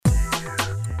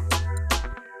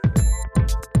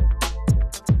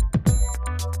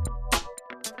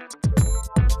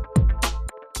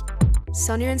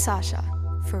Sonia and Sasha,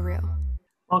 for real.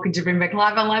 Welcome to Bring Back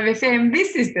Live on Live FM.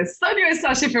 This is the Sonia and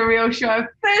Sasha for Real show,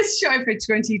 first show for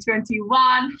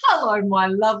 2021. Hello, my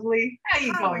lovely. How are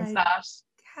you going, Sash?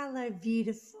 Hello,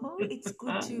 beautiful. It's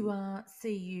good to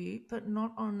see you, but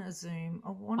not on a Zoom. I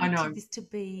wanted this to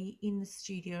be in the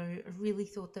studio. I really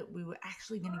thought that we were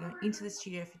actually going to go into the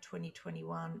studio for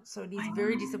 2021. So it is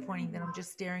very disappointing that I'm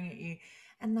just staring at you.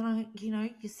 And then you're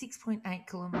 6.8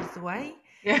 kilometres away.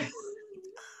 Yeah.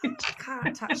 I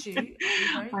can't touch you.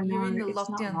 You're in the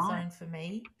lockdown zone for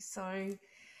me. So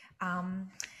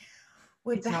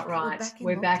it's not right.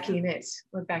 We're back in it.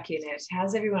 We're back in it.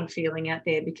 How's everyone feeling out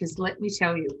there? Because let me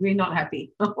tell you, we're not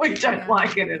happy. We don't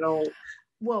like it at all.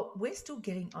 Well, we're still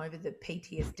getting over the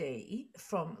PTSD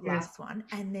from last one.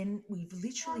 And then we've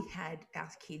literally had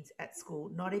our kids at school,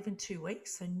 not even 2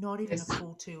 weeks. So not even a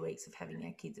full 2 weeks of having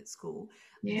our kids at school.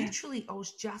 Yeah. Literally, I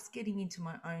was just getting into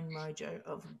my own mojo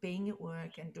of being at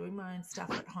work and doing my own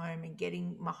stuff at home and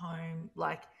getting my home,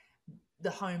 like the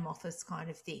home office kind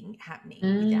of thing happening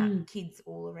without kids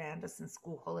all around us and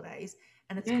school holidays.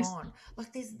 And it's gone.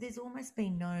 Like there's almost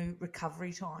been no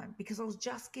recovery time because I was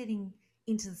just getting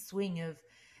into the swing of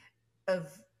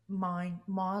my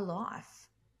life.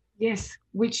 Yes,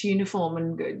 which uniform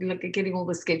and like getting all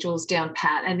the schedules down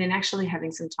pat and then actually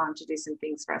having some time to do some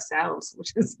things for ourselves,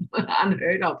 which is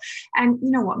unheard of. And you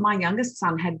know what? My youngest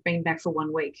son had been back for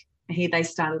 1 week. They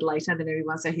started later than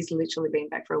everyone, so he's literally been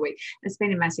back for a week. It's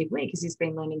been a massive week because he's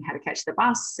been learning how to catch the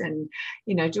bus and,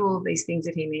 do all these things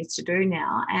that he needs to do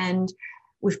now. And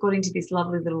we've got into this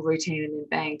lovely little routine and then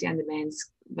bang, down the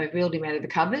man's, they've wheeled him out of the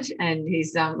cupboard and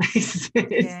he's sorry,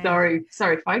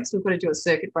 folks, we've got to do a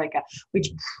circuit breaker, which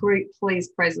please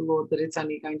praise the Lord that it's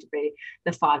only going to be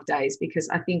the 5 days, because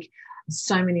I think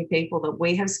so many people that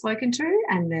we have spoken to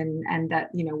and that,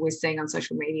 we're seeing on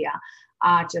social media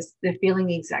are just, they're feeling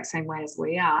the exact same way as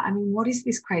we are. I mean, what is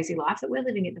this crazy life that we're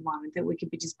living at the moment that we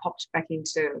could be just popped back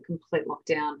into a complete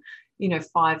lockdown,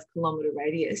 5 kilometre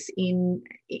radius in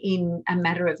a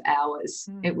matter of hours.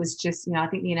 It was just, I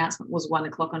think the announcement was 1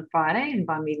 o'clock on Friday and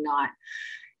by midnight,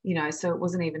 so it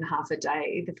wasn't even half a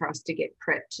day for us to get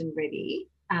prepped and ready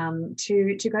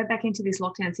to go back into this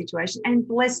lockdown situation. And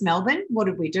bless Melbourne, what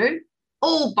did we do?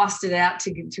 All busted out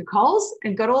to Coles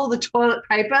and got all the toilet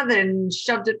paper, then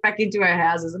shoved it back into our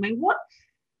houses. I mean, what?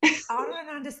 I don't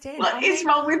understand. What is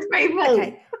wrong with people?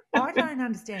 Okay, I don't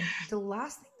understand. The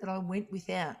last thing that I went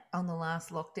without on the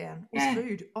last lockdown was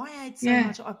food. I ate so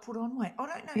much I put on weight. I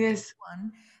don't know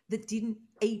anyone that didn't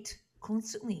eat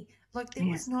constantly. Like there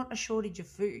was not a shortage of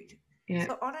food. Yeah.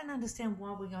 So I don't understand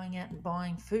why we're going out and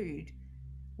buying food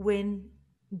when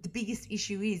the biggest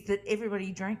issue is that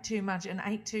everybody drank too much and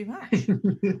ate too much.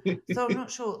 So I'm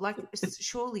not sure. Like,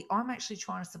 surely I'm actually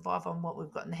trying to survive on what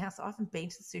we've got in the house. I haven't been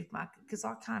to the supermarket because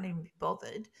I can't even be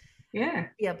bothered. Yeah,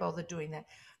 bothered doing that.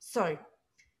 So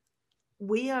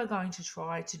we are going to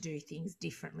try to do things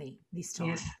differently this time.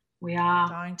 Yes, we are.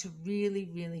 Going to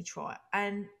really, really try.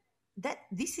 And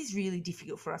this is really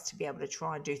difficult for us to be able to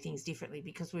try and do things differently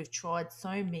because we've tried so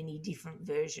many different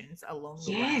versions along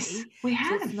the way. Yes, we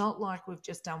have. So it's not like we've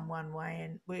just done one way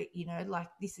and we're, like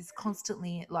this is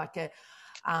constantly like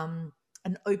an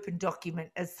open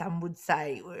document, as some would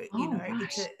say.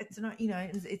 It's not,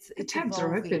 it's tabs evolving.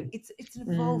 Are open. It's an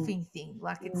evolving thing.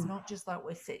 Like it's not just like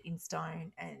we're set in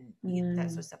stone and that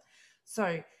sort of stuff.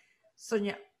 So,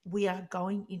 Sonia, we are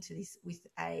going into this with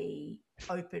a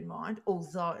open mind,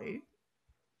 although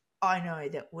I know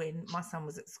that when my son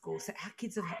was at school, so our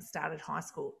kids have started high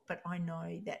school, but I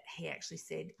know that he actually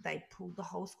said they pulled the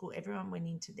whole school. Everyone went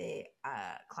into their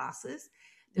classes.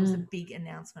 There was a big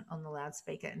announcement on the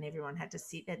loudspeaker and everyone had to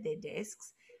sit at their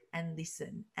desks and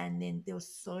listen. And then there were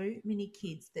so many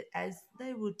kids that as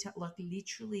they would like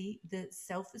literally the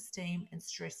self-esteem and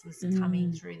stress was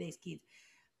coming through these kids,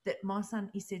 that my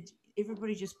son, he said,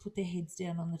 everybody just put their heads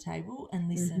down on the table and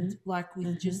listened, like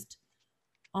with just,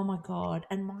 oh my God.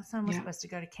 And my son was supposed to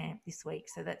go to camp this week,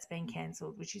 so that's been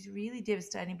cancelled, which is really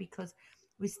devastating because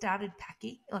we started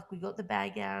packing, like we got the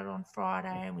bag out on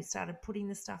Friday and we started putting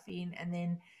the stuff in, and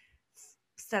then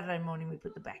Saturday morning we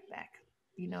put the bag back.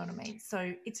 You know what I mean?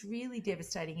 So it's really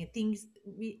devastating, and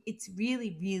it's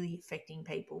really, really affecting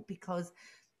people because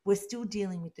we're still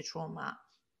dealing with the trauma,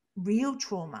 real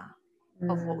trauma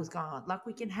of what was going on. Like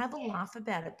we can have a laugh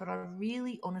about it, but I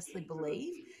really honestly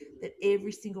believe that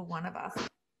every single one of us,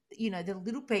 the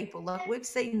little people, like we've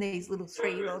seen these little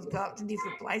 3-year-olds go up to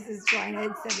different places, trying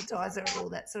hand sanitizer and all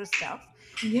that sort of stuff.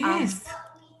 Yes.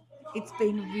 It's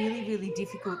been really, really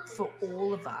difficult for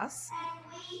all of us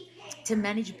to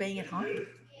manage being at home.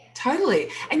 Totally.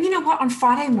 And you know what? On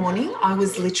Friday morning, I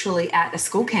was literally at a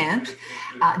school camp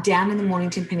down in the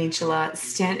Mornington Peninsula,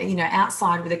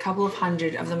 outside with a couple of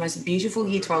hundred of the most beautiful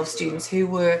Year 12 students who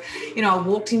were, I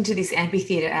walked into this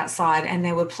amphitheatre outside and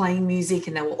they were playing music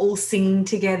and they were all singing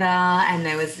together, and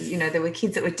there was, there were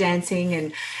kids that were dancing,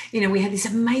 and, we had this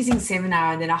amazing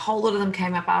seminar, and then a whole lot of them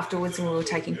came up afterwards and we were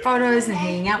taking photos and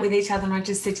hanging out with each other, and I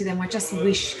just said to them, I just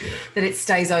wish that it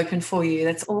stays open for you.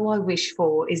 That's all I wish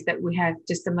for, is that we have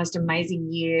just the most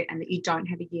amazing year, and that you don't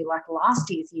have a year like last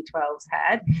year's Year 12s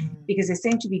had, because there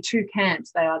seemed to be two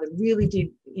camps. They either really did,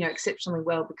 exceptionally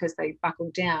well because they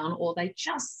buckled down, or they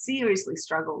just seriously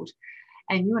struggled.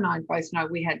 And you and I both know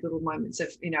we had little moments of,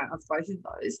 of both of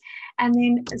those. And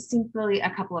then simply a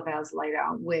couple of hours later,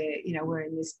 we're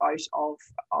in this boat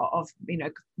of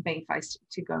being faced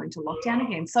to go into lockdown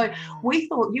again. So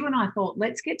you and I thought,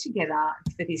 let's get together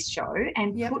for this show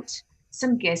and put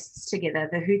some guests together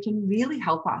who can really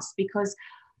help us, because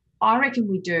I reckon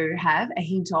we do have a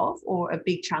hint of, or a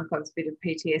big chunk of, a bit of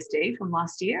PTSD from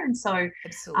last year. And so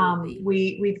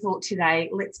we thought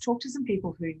today, let's talk to some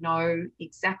people who know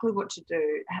exactly what to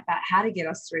do, about how to get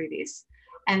us through this,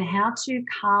 and how to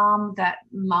calm that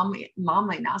mum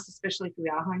in us, especially if we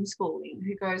are homeschooling,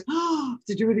 who goes,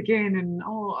 to do it again, and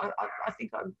I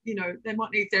think they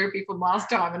might need therapy from last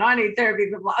time, and I need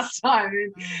therapy from last time,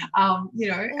 and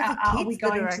are we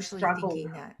going to struggle?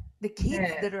 The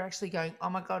kids that are actually going, oh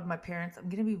my God, I'm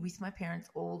going to be with my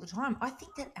parents all the time. I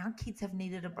think that our kids have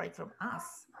needed a break from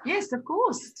us. Yes, of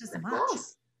course. Just as of much.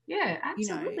 Course. Yeah,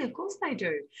 absolutely. Of course they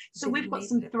do. So we've got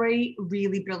three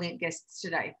really brilliant guests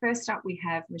today. First up, we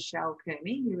have Michelle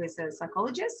Kermey, who is a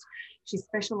psychologist. She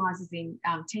specialises in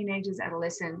teenagers,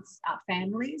 adolescents,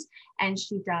 families, and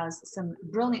she does some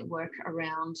brilliant work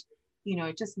around,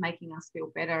 just making us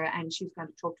feel better. And she's going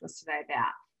to talk to us today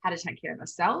about how to take care of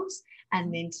ourselves,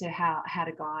 and then to how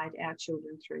to guide our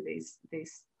children through this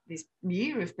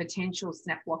year of potential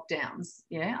snap lockdowns.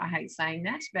 Yeah, I hate saying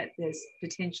that, but there's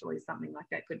potentially something like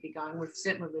that could be going. We're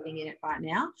certainly living in it right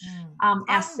now.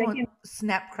 Our second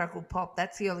snap, crackle, pop.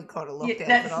 That's the only kind of lockdown.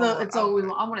 That's all we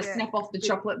want. I want to snap off the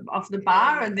chocolate off the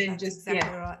bar, and then just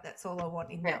exactly right. That's all I want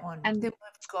in that one. And then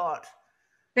we've got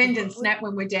bend and snap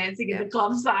when we're dancing in the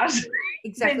club start.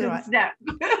 Exactly bend right. And snap.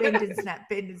 Bend and snap.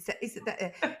 Bend and snap. Is it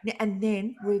that? And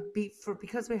then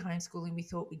because we're homeschooling, we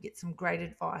thought we'd get some great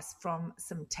advice from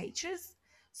some teachers.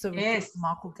 So we've got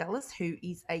Michael Gullis, who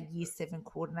is a Year 7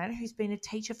 coordinator, who's been a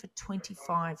teacher for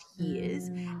 25 years,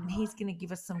 and he's going to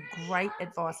give us some great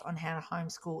advice on how to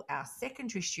homeschool our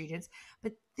secondary students.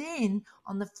 But then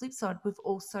on the flip side, we've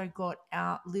also got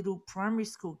our little primary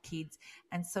school kids,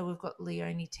 and so we've got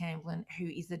Leonie Tamblin, who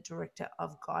is the director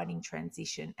of Guiding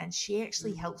Transition, and she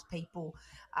actually helps people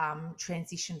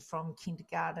transition from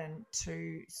kindergarten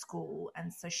to school,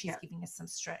 and so she's giving us some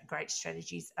great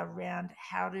strategies around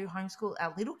how to homeschool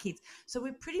our little kids. So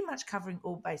we're pretty much covering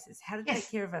all bases: how to take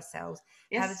care of ourselves,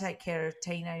 how to take care of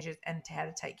teenagers, and how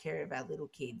to take care of our little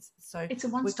kids. So it's a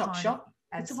one-stop shop.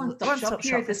 It's a one-stop shop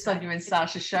here at the Sonia and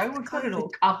Sasha show. We've got it all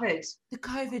covered. The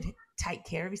COVID, take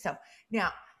care of yourself.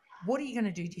 Now, what are you going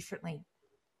to do differently?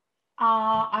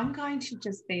 I'm going to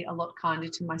just be a lot kinder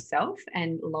to myself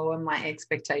and lower my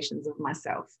expectations of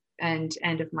myself and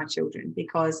of my children,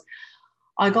 because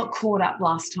I got caught up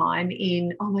last time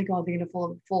in, oh my God, they're going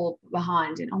to fall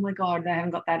behind, and oh my God, they haven't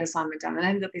got that assignment done, and they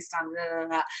haven't got this done, blah, blah,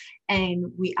 blah.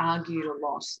 And we argued a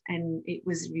lot, and it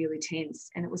was really tense,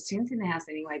 and it was tense in the house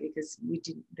anyway, because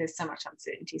there's so much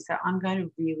uncertainty. So I'm going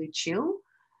to really chill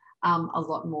a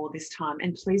lot more this time,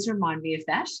 and please remind me of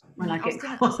that when I get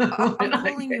caught. I'm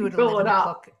calling you at 11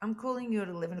 o'clock. I'm calling you at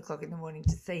 11 o'clock in the morning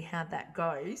to see how that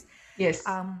goes. Yes.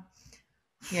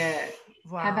 Yeah.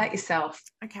 Wow. How about yourself?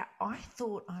 Okay, I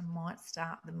thought I might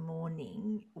start the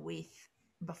morning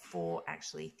before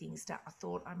actually things start. I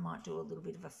thought I might do a little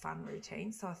bit of a fun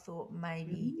routine. So I thought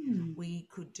maybe we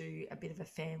could do a bit of a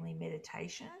family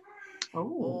meditation,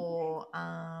 or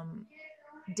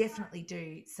definitely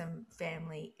do some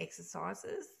family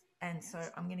exercises. And so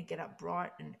I'm going to get up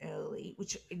bright and early,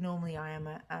 which normally I am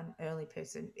an early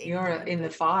person. You're in the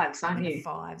fives, aren't you? In the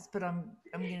fives, but I'm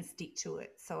going to stick to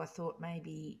it. So I thought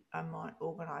maybe I might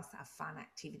organise a fun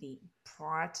activity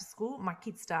prior to school. My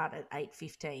kids start at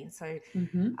 8:15, so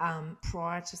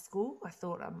prior to school, I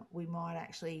thought we might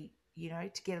actually,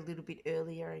 to get a little bit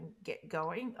earlier and get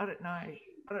going. I don't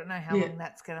know how long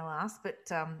that's going to last, but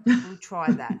we'll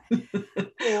try that.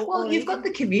 Well, you've got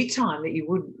the commute time that you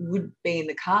would be in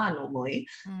the car normally,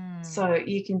 so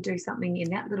you can do something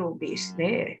in that little bit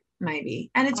there,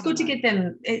 maybe. And it's good to get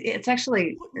them. It's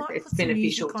actually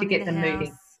beneficial to get them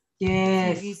moving.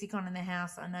 Yes, music on in the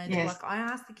house. I know that. Like I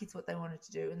asked the kids what they wanted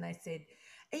to do, and they said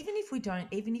even if we don't,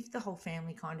 even if the whole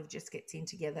family kind of just gets in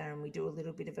together and we do a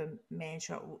little bit of a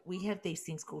mantra, we have these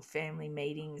things called family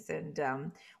meetings, and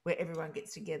where everyone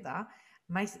gets together.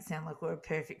 Makes it sound like we're a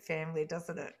perfect family,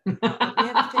 doesn't it? Like we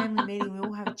have a family meeting, we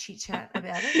all have a chit chat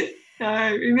about it.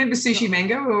 Remember Sushi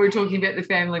Mango when we were talking about the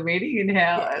family meeting and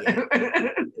how Yeah.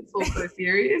 it's all so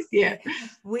serious? Yeah.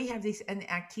 We have this, and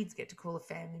our kids get to call a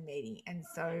family meeting. And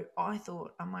so I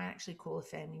thought I might actually call a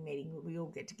family meeting where we all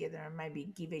get together and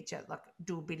maybe give each other, like,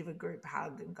 do a bit of a group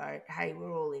hug and go, hey,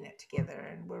 we're all in it together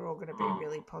and we're all going to be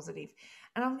really positive.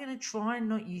 And I'm going to try and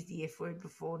not use the F word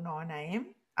before 9 a.m.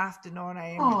 After 9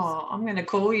 a.m. Oh, I'm going to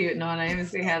call you at 9 a.m. and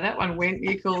see how that one went.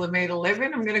 You call me at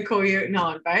 11. I'm going to call you at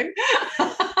 9, babe.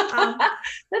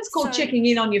 That's called checking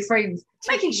in on your friends,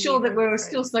 making sure that we're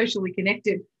still socially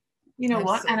connected. You know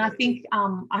what? And I think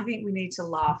we need to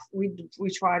laugh. We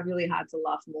tried really hard to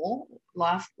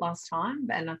laugh last time,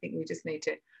 and I think we just need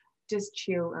to just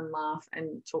chill and laugh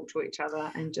and talk to each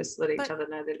other and just let each other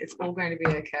know that it's all going to be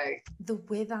okay. The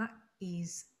weather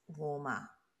is warmer.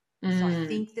 So I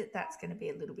think that's going to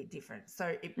be a little bit different.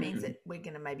 So it means that we're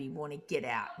going to maybe want to get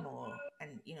out more,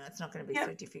 and it's not going to be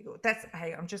so difficult.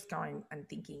 I'm just going and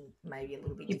thinking maybe a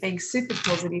little bit. You're being super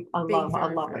positive. I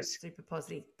love it. Super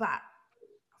positive. But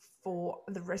for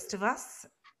the rest of us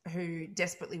who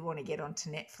desperately want to get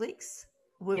onto Netflix,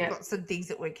 we've got some things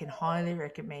that we can highly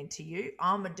recommend to you.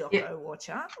 I'm a doco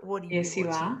watcher. What are you watching? Yes, you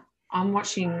are. I'm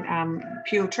watching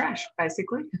pure trash,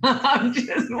 basically. I'm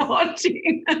just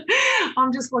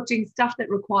watching stuff that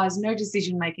requires no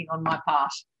decision making on my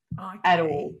part at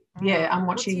all. Yeah, I'm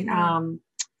watching.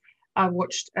 I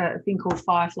watched a thing called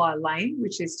Firefly Lane,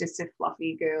 which is just a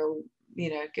fluffy girl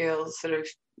sort of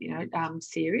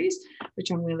series, which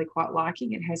I'm really quite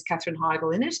liking. It has Katherine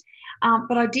Heigl in it.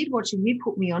 But I did watch, and you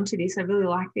put me onto this. I really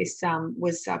like this.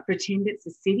 Was Pretend It's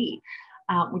a City.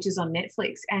 Which is on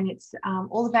Netflix, and it's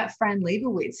all about Fran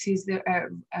Lebowitz, who's a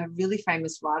really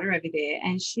famous writer over there,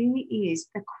 and she is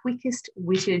the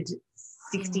quickest-witted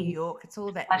 60 New York. It's all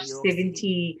about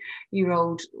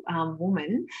 70-year-old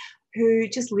woman who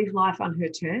just live life on her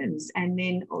terms. And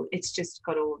then it's just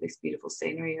got all this beautiful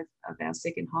scenery of our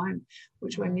second home,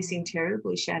 which we're missing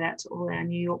terribly. Shout out to all our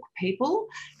New York people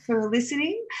who are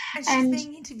listening. And she's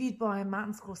being interviewed by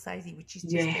Martin Scorsese, which is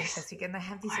just fantastic. And they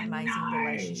have this amazing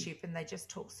relationship, and they just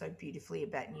talk so beautifully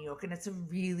about New York. And it's a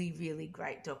really, really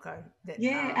great doco.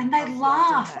 And they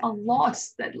laugh a lot.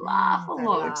 They laugh a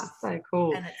lot, which is so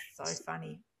cool. And it's so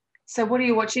funny. So what are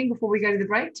you watching before we go to the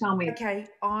break? Tell me. Okay,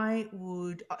 I've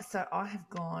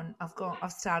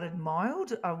started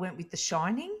mild. I went with The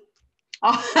Shining.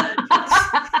 Oh.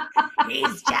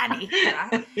 Here's Johnny.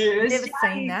 Right? Never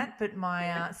seen that, but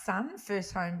my son,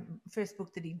 first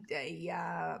book that he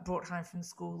brought home from the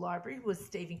school library was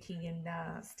Stephen King and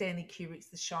Stanley Kubrick's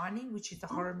The Shining, which is a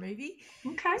horror movie.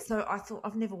 Okay. So I thought,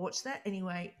 I've never watched that.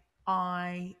 Anyway,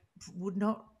 I would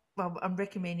not, well, I'm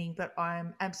recommending, but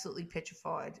I'm absolutely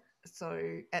petrified.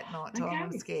 So at night time,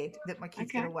 I'm scared that my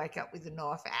kid's going to wake up with a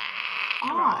knife.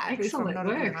 Excellent if I'm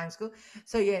not work. at homeschool.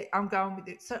 So yeah, I'm going with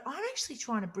it. So I'm actually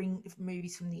trying to bring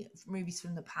movies from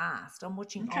the past. I'm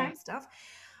watching old stuff.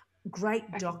 Great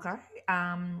doco.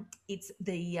 It's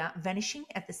the Vanishing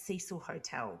at the Cecil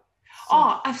Hotel.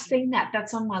 So, I've seen that.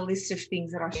 That's on my list of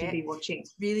things that I should be watching.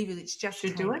 Really, really, it's just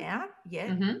came out.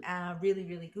 Yeah, really,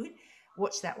 really good.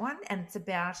 Watch that one, and it's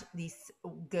about this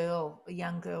girl, a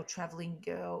young girl, traveling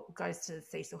girl, goes to the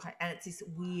Cecil, and it's this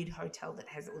weird hotel that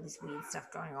has all this weird stuff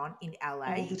going on in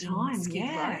LA all the time. in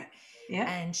Skid Row,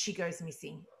 and she goes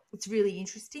missing. It's really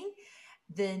interesting.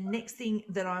 The next thing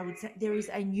that I would say, there is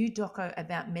a new doco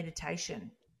about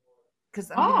meditation,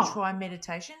 because I'm going to try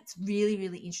meditation. It's really,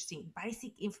 really interesting.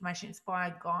 Basic information. It's by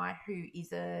a guy who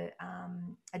is a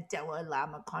Dalai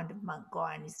Lama kind of monk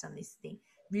guy, and he's done this thing.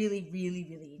 Really, really,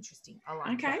 really interesting. I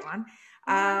like that one.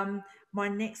 My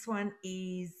next one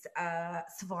is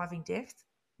Surviving Death,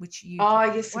 which you. Oh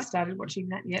yes, I started watching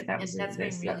that. Yeah, that's been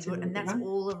really good, and that's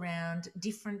all around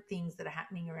different things that are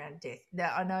happening around death.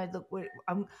 Now I know. Look,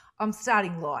 I'm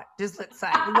starting light. Just let's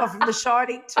say we go from The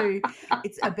Shining to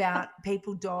it's about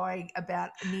people dying, about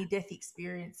near-death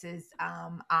experiences,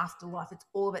 afterlife. It's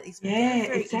all about this. Yeah,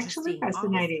 it's actually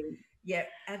fascinating. Yeah,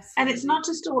 absolutely. And it's not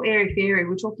just all airy-fairy.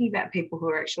 We're talking about people who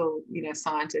are actual,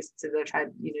 scientists that have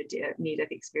had,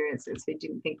 near-death experiences who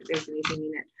didn't think that there was anything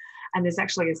in it. And there's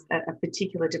actually a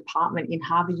particular department in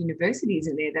Harvard University,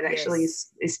 isn't there, that actually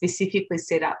is specifically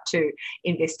set up to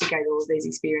investigate all of these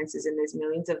experiences, and there's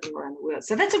millions of them around the world.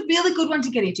 So that's a really good one to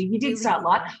get into. You did start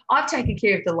light. I've taken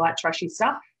care of the light, trashy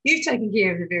stuff. You've taken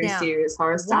care of the very serious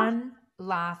horror stuff. One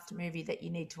last movie that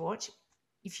you need to watch.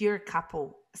 If you're a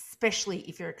couple, especially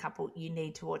if you're a couple, you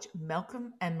need to watch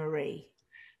Malcolm and Marie.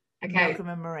 Okay. Malcolm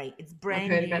and Marie. It's I've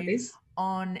brand heard about new this.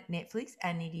 on Netflix,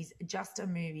 and it is just a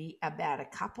movie about a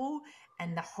couple,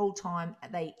 and the whole time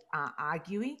they are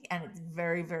arguing, and it's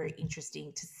very, very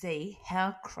interesting to see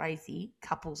how crazy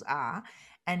couples are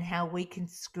and how we can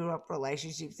screw up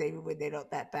relationships even when they're not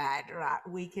that bad, right?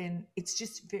 It's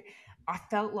just very, I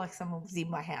felt like someone was in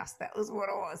my house. That was what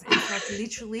it was. It's like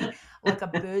literally like a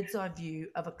bird's eye view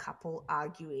of a couple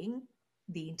arguing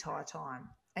the entire time.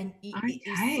 And it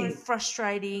is so Okay.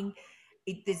 frustrating.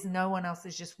 There's no one else.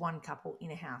 There's just one couple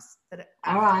in a house that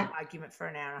All have right. an argument for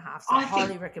an hour and a half. So I I highly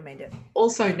think recommend it.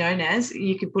 also known as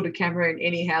you could put a camera in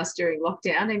any house during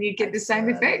lockdown and you get the same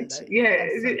effect. Absolutely. Yeah.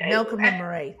 Absolutely. Malcolm and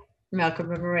Marie.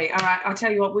 Malcolm and Marie. All right, I'll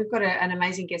tell you what, we've got an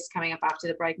amazing guest coming up after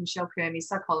the break, Michelle Kermy,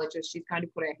 psychologist. She's going to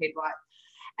put her head right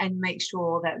and make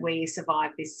sure that we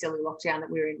survive this silly lockdown that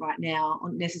we're in right now.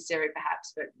 Unnecessary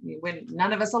perhaps, but when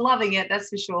none of us are loving it, that's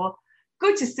for sure.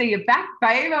 Good to see you back,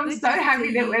 babe. I'm so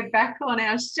happy that we're back on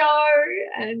our show,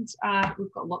 and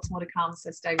we've got lots more to come, so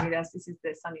stay with us. This is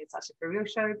the Sonia and Sasha For Real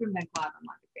show. Bring back live on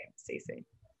Live FM. See you soon.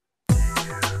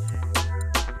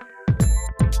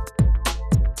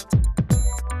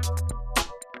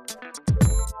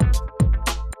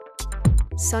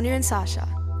 Sonia and Sasha,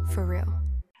 For Real.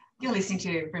 You're listening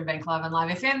to Brimbank Live on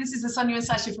Live FM. This is the Sonia and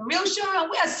Sasha For Real show.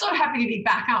 We are so happy to be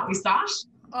back, aren't we, Sash?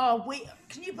 Oh,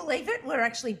 can you believe it? We're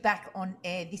actually back on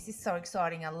air. This is so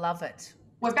exciting. I love it.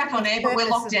 We're back on air, but we're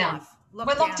locked down. We're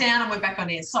locked down and we're back on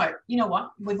air. So, you know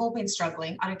what? We've all been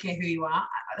struggling. I don't care who you are.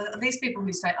 These people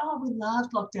who say, oh, we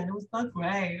loved lockdown. It was so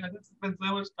great. I got to spend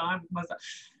so much time with myself.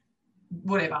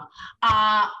 Whatever.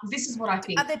 This is what I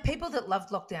think. Are there people that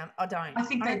loved lockdown? I don't. I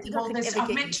think I've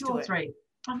met two or three.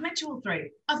 I've met two or three.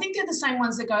 I think they're the same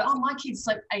ones that go, oh, my kids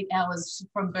slept 8 hours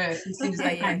from birth as soon as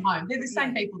they came home. They're the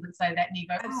same people that say that, and you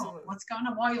go, oh, what's going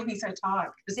on? Why are you looking so tired?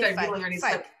 Because they really only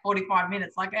slept 45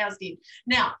 minutes like ours did.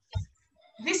 Now,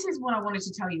 this is what I wanted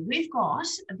to tell you. We've got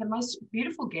the most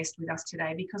beautiful guest with us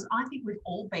today because I think we've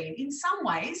all been, in some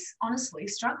ways, honestly,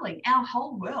 struggling. Our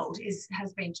whole world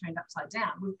has been turned upside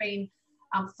down. We've been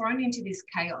thrown into this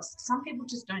chaos. Some people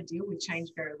just don't deal with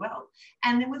change very well.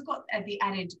 And then we've got the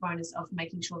added bonus of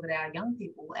making sure that our young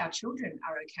people, our children,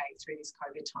 are okay through this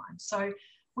COVID time. So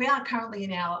we are currently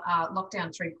in our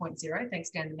lockdown 3.0, thanks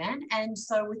Dan the Man. And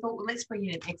so we thought, well, let's bring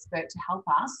in an expert to help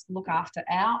us look after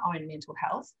our own mental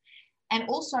health and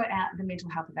also the mental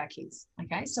health of our kids,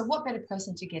 okay? So what better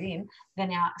person to get in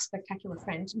than our spectacular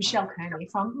friend, Michelle Kermy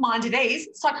from Mind at Ease,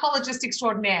 psychologist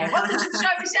extraordinaire. Welcome to the show,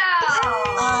 Michelle.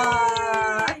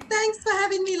 Thanks for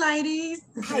having me, ladies.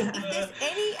 Hey, if there's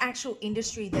any actual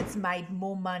industry that's made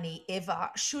more money ever,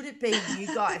 should it be you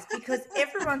guys? Because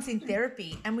everyone's in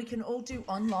therapy and we can all do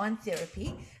online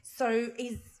therapy. So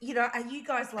are you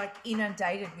guys like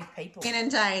inundated with people?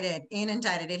 Inundated.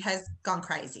 It has gone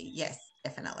crazy, yes.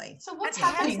 Definitely. So what's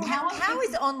happening? How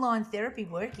is online therapy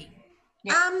working?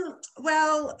 Yeah.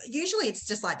 Well, usually it's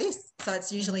just like this. So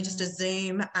it's usually just a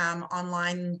Zoom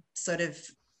online sort of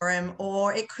forum,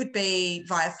 or it could be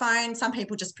via phone. Some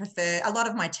people just prefer, a lot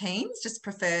of my teams just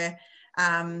prefer,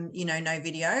 no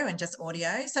video and just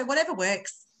audio. So whatever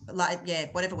works,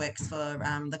 whatever works for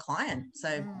the client.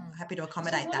 So happy to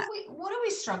accommodate that. What are we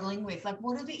struggling with? Like,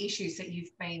 what are the issues that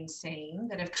you've been seeing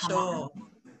that have come up?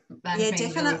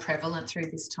 Definitely really prevalent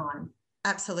through this time.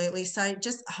 Absolutely. So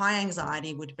just high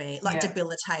anxiety would be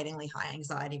debilitatingly high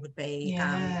anxiety would be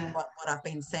what I've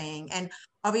been seeing. And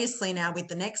obviously now with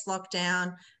the next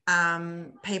lockdown,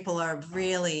 people are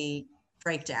really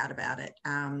freaked out about it.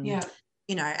 And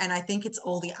I think it's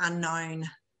all the unknown,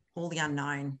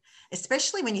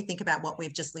 especially when you think about what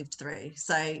we've just lived through.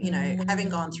 So, having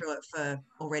gone through it for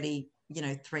already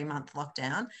 3-month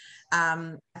lockdown.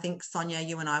 I think, Sonia,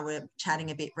 you and I were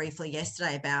chatting a bit briefly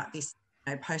yesterday about this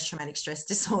post-traumatic stress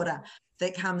disorder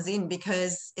that comes in,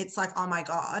 because it's like, oh my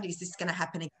God, is this going to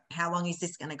happen again? How long is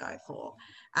this going to go for?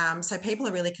 So people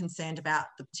are really concerned about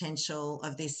the potential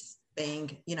of this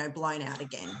being, blown out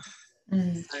again.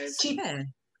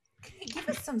 Can you give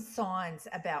us some signs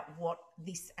about what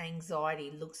this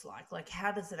anxiety looks like? Like,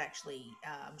 how does it actually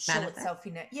show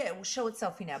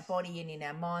itself in our body and in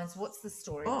our minds? What's the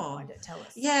story behind it? Tell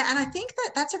us. Yeah, and I think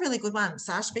that's a really good one,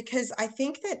 Sash, because I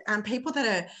think that people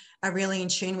that are really in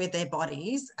tune with their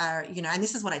bodies are, and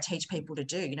this is what I teach people to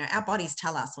do. Our bodies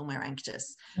tell us when we're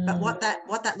anxious, but what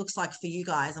that looks like for you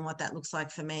guys and what that looks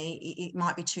like for me, it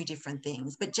might be two different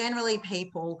things. But generally,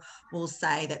 people will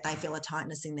say that they feel a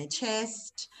tightness in their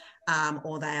chest,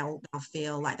 or they'll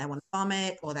feel like they want to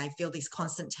vomit, or they feel this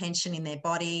constant tension in their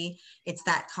body. It's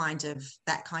that kind of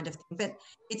thing. But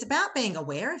it's about being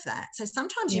aware of that. So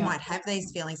sometimes you might have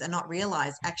these feelings and not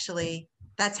realize actually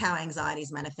that's how anxiety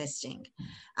is manifesting.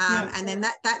 And then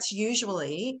that's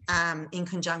usually in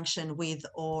conjunction with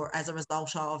or as a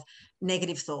result of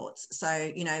negative thoughts.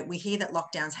 So, you know, we hear that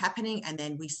lockdown's happening and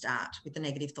then we start with the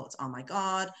negative thoughts. Oh my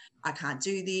God, I can't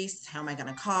do this. How am I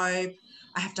going to cope?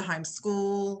 I have to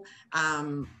homeschool,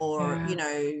 you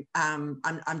know,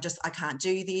 I can't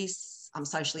do this. I'm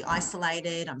socially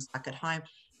isolated. I'm stuck at home.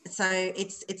 So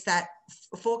it's that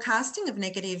forecasting of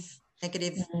negative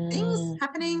things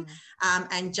happening,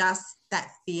 and just that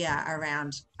fear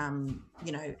around,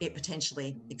 you know, it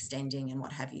potentially extending and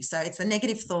what have you. So it's the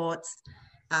negative thoughts,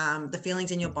 the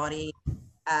feelings in your body,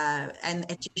 and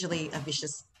it's usually a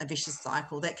vicious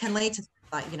cycle that can lead to,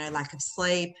 like, you know, lack of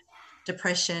sleep,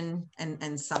 depression,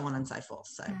 and so on and so forth.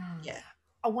 So yeah.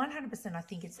 100%. I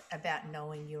think it's about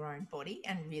knowing your own body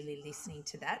and really listening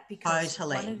to that, because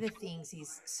one of the things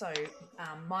is, so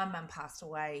my mum passed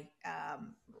away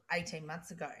 18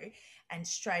 months ago, and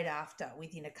straight after,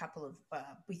 within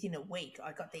a week,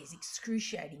 I got these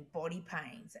excruciating body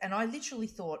pains, and I literally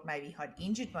thought maybe I'd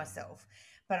injured myself,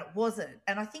 but it wasn't.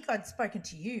 And I think I'd spoken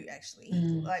to you, actually.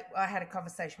 Like, I had a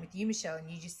conversation with you, Michelle, and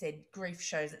you just said grief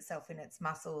shows itself in its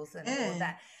muscles and all of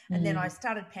that. And then I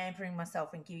started pampering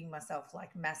myself and giving myself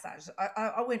like massage.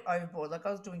 I went overboard. Like,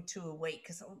 I was doing 2 a week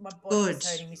because my body was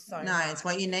hurting me so much. No, it's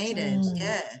what you needed.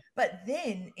 Yeah. But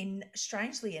then,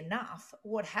 strangely enough,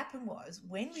 what happened was,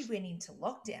 when we went into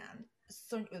lockdown,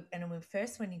 when we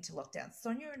first went into lockdown,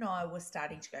 Sonia and I were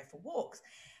starting to go for walks.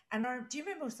 And do you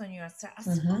remember, Sonia, I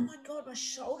said, oh my God, my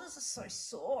shoulders are so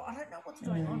sore. I don't know what's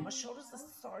going on. My shoulders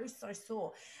are so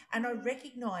sore. And I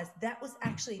recognized that was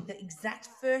actually the exact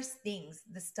first things,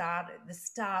 the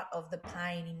start of the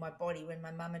pain in my body when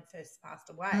my mum had first passed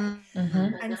away.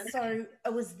 And so I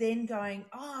was then going,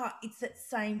 it's that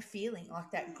same feeling,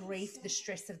 like that grief, the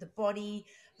stress of the body,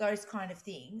 those kind of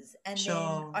things. And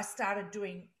then I started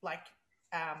doing, like,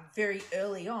 very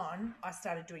early on, I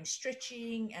started doing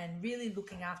stretching and really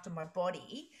looking after my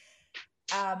body,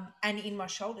 and in my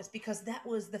shoulders, because that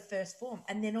was the first form.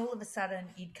 And then all of a sudden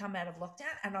you'd come out of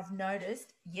lockdown, and I've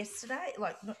noticed yesterday,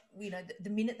 like, you know, the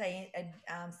minute they had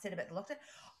said about the lockdown,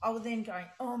 I was then going,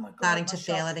 oh my God, starting to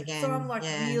feel it again. So I'm like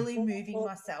really moving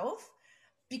myself,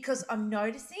 because I'm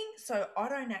noticing. So I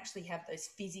don't actually have those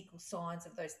physical signs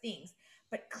of those things,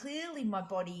 but clearly my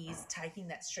body is taking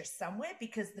that stress somewhere,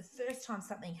 because the first time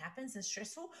something happens and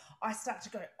stressful, I start to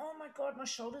go, oh my God, my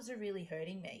shoulders are really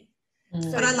hurting me. So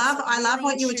but I love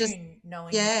what you were just,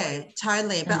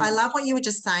 totally. But I love what you were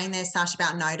just saying there, Sasha,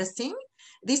 about noticing.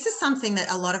 This is something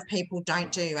that a lot of people don't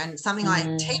do, and something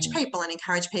I teach people and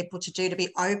encourage people to do, to be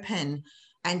open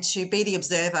and to be the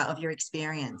observer of your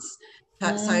experience. So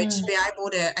to be able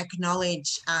to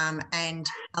acknowledge and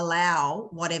allow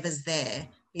whatever's there,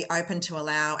 be open to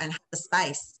allow and have the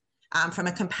space from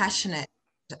a compassionate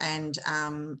and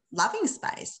loving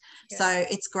space. So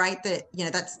it's great that, you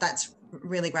know, that's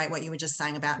really great what you were just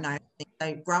saying about noticing.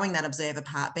 So growing that observer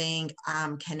part, being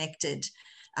connected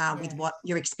with what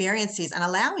your experience is, and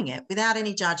allowing it without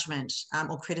any judgment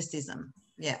or criticism.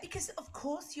 Yeah. Because of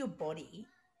course your body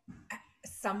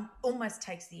almost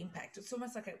takes the impact. It's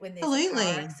almost like when there's a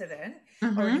car accident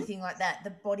or anything like that, the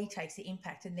body takes the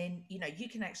impact. And then, you know, you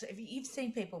can actually, if you've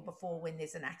seen people before when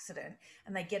there's an accident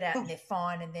and they get out and they're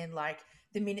fine, and then, like,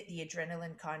 the minute the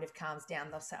adrenaline kind of calms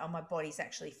down, they'll say, oh, my body's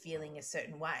actually feeling a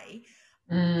certain way.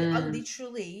 I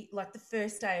literally, like, the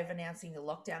first day of announcing the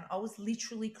lockdown, I was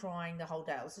literally crying the whole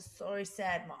day. I was just so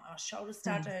sad. My shoulders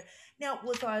started to hurt. Now,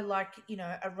 was I, like, you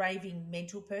know, a raving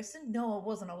mental person? No, I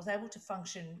wasn't. I was able to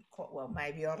function quite well,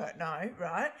 maybe. I don't know,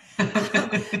 right?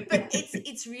 But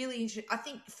it's really interesting. I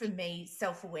think for me,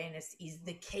 self-awareness is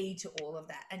the key to all of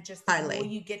that. And just the more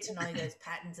you get to know those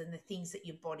patterns and the things that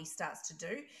your body starts to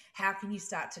do, how can you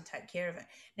start to take care of it?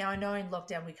 Now, I know in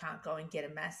lockdown we can't go and get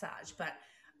a massage, but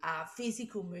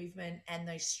physical movement and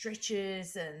those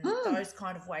stretches and those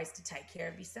kind of ways to take care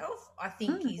of yourself, I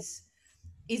think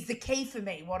is the key for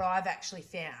me, what I've actually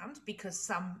found, because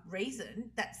some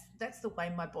reason that's the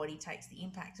way my body takes the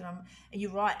impact. And you're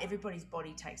right, everybody's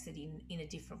body takes it in a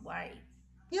different way.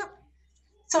 Yep.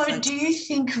 So do you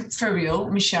think, for real,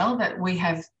 Michelle, that we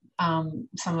have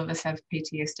some of us have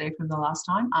PTSD from the last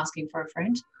time, asking for a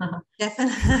friend?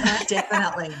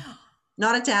 Definitely.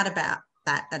 Not a doubt about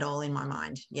that at all in my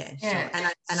mind. Yeah. Sure.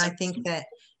 And I think that,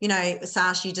 you know,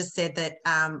 Sash, you just said that,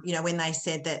 you know, when they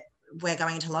said that we're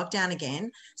going into lockdown again,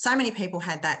 so many people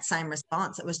had that same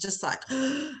response. It was just like,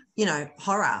 you know,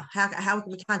 horror. How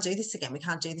we can't do this again. We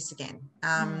can't do this again.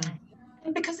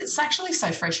 Because it's actually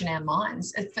so fresh in our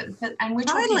minds. And we're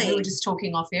talking, we were just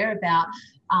talking off air about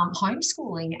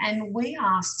homeschooling, and we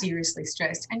are seriously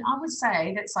stressed. And I would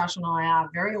say that Sasha and I are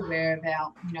very aware of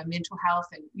our, mental health,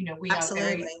 and, we are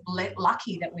very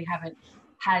lucky that we haven't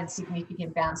had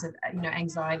significant bouts of,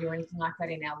 anxiety or anything like that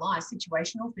in our lives,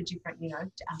 situational for different,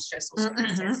 stressful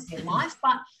circumstances in life.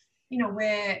 But,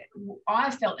 where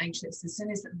I felt anxious as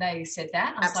soon as they said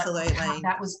that, I was like,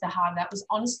 that was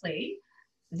honestly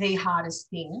the hardest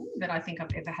thing that I think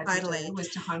I've ever had to do, was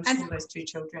to homeschool those two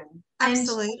children.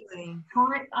 Absolutely.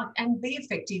 And be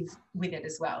effective with it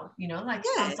as well. I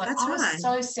was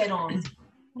so set on,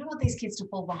 I don't want these kids to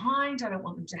fall behind. I don't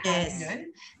want them to have,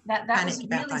 that was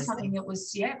really something that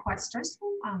was, quite stressful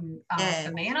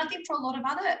for me. And I think for a lot of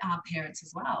other parents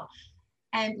as well.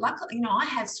 And luckily, I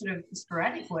had sort of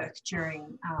sporadic work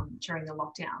during the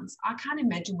lockdowns. I can't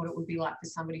imagine what it would be like for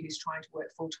somebody who's trying to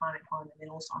work full-time at home and then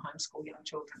also homeschool young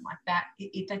children like that.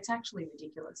 That's actually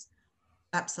ridiculous.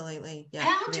 Absolutely. Yeah.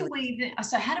 How do we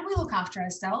look after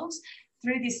ourselves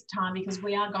through this time? Because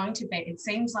we are going to be, it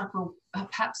seems like we'll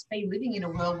perhaps be living in a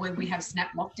world where we have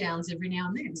snap lockdowns every now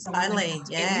and then. So we're going to have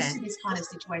to get used to this kind of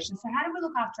situation. So how do we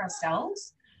look after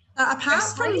ourselves? Apart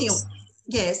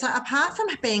from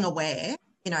being aware,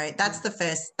 that's the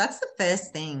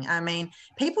first thing. I mean,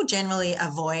 people generally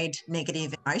avoid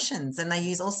negative emotions, and they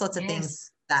use all sorts of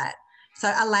things that.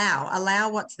 So allow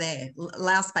what's there,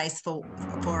 allow space for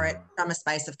it from a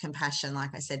space of compassion,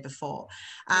 like I said before.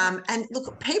 And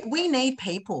look, we need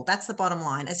people. That's the bottom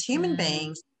line. As human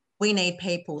beings, we need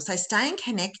people. So staying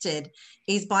connected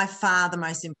is by far the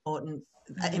most important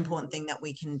thing that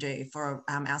we can do for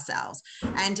ourselves.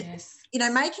 And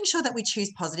making sure that we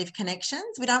choose positive connections.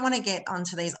 We don't want to get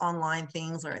onto these online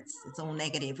things where it's all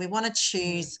negative. We want to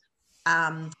choose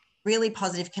really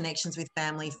positive connections with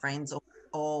family, friends,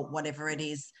 or whatever it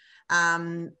is.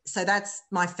 So that's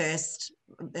my first,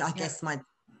 I guess, my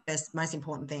first most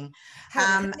important thing.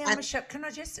 Now, Michelle, can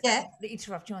I just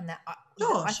interrupt you on that?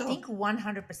 I think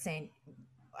 100%.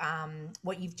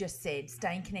 What you've just said,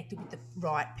 staying connected with the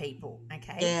right people.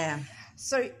 Okay. Yeah.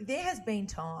 So there has been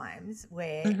times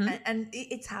where, and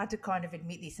it's hard to kind of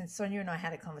admit this, and Sonia and I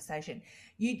had a conversation,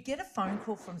 you'd get a phone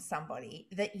call from somebody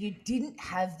that you didn't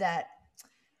have that,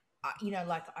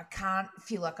 like I can't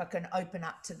feel like I can open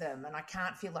up to them, and I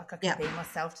can't feel like I can be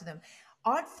myself to them.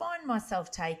 I'd find myself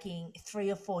taking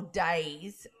 3 or 4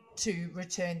 days to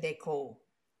return their call.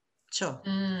 Sure.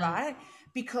 Right?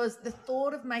 Because the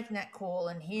thought of making that call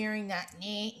and hearing that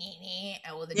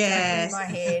or the jumping in my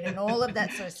head and all of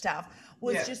that sort of stuff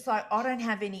was just like, I don't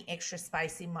have any extra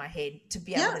space in my head to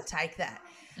be able to take that.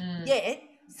 Yet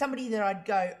somebody that I'd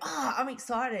go, I'm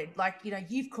excited. Like,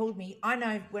 you've called me. I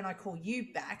know when I call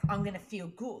you back, I'm going to feel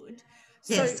good.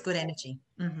 Yes, good energy.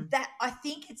 That I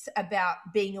think it's about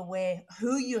being aware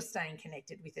who you're staying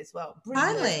connected with as well. Bring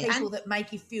those people that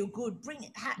make you feel good. Bring it.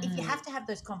 If you have to have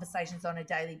those conversations on a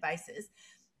daily basis,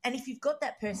 and if you've got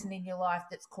that person in your life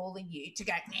that's calling you to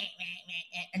go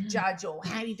and judge, or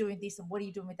how are you doing this and what are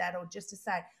you doing with that, or just to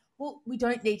say, well, we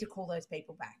don't need to call those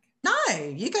people back. No,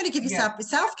 you got to give yourself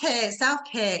self-care.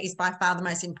 Self-care is by far the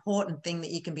most important thing that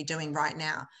you can be doing right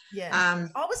now. Yeah.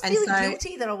 I was feeling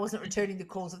guilty that I wasn't returning the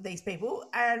calls of these people.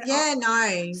 And you've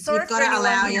got to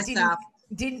allow yourself.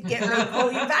 Didn't get me to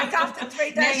call you back after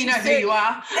 3 days. Now you know who you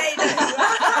are.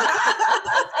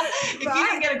 If you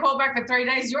didn't get a call back for 3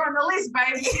 days, you're on the list,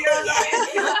 babe.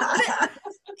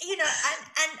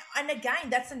 And again,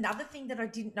 that's another thing that I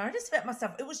didn't notice about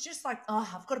myself. It was just like,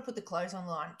 I've got to put the clothes on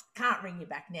the line. Can't ring you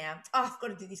back now. I've got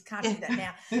to do this. Can't do that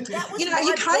now. That was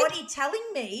my body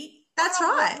telling me. That's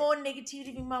right. More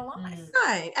negativity in my life.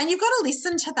 No, and you've got to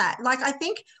listen to that. Like, I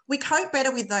think we cope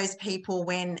better with those people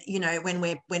when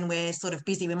we're sort of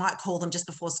busy. We might call them just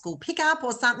before school pickup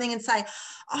or something and say,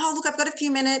 oh, look, I've got a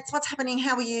few minutes. What's happening?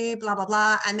 How are you? Blah, blah,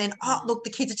 blah. And then, oh, look, the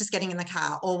kids are just getting in the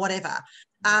car or whatever.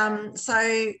 So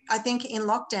I think in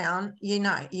lockdown,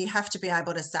 you have to be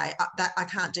able to say that I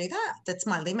can't do that. That's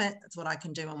my limit. That's what I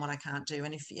can do and what I can't do.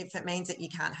 And if it means that you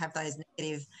can't have those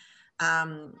negative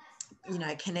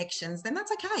connections, then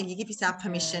that's okay. You give yourself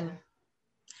permission.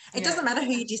 It doesn't matter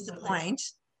who you disappoint.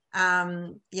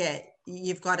 You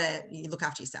look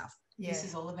after yourself. This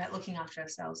is all about looking after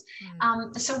ourselves.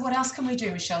 So what else can we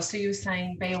do, Michelle? So you were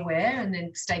saying be aware and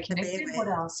then stay connected. What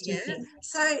else do you think?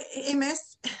 So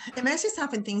immerse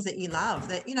yourself in things that you love.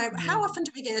 That how often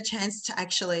do we get a chance to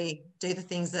actually do the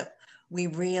things that we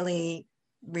really,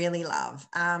 really love?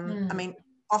 I mean,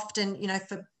 often,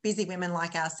 for busy women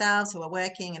like ourselves who are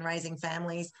working and raising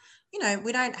families,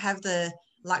 we don't have the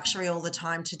luxury all the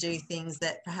time to do things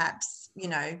that perhaps,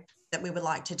 that we would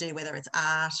like to do, whether it's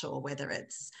art or whether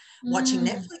it's watching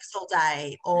Netflix all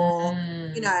day or,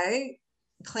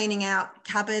 cleaning out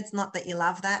cupboards. Not that you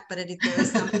love that, but there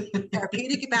is something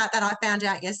therapeutic about that. I found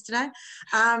out yesterday.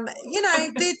 You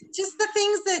know, just the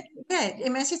things that,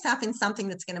 immerse yourself in something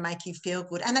that's going to make you feel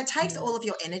good, and that takes all of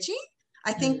your energy.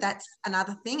 I think that's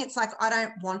another thing. It's like, I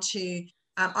don't want to.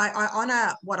 I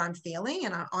honor what I'm feeling,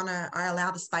 and I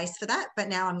allow the space for that. But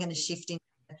now I'm going to shift into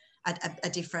a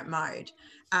different mode.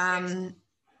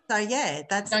 So yeah,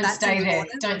 that's stay important.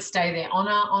 there. Don't stay there.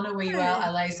 Honor where you are.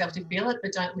 Allow yourself to feel it,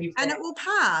 but don't live there. And it will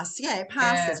pass. Yeah, it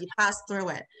passes. You pass through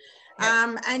it.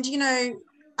 And you know,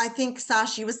 I think,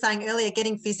 Sash, you were saying earlier,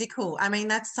 getting physical. I mean,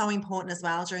 that's so important as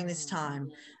well during this time.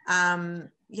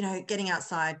 You know, getting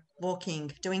outside,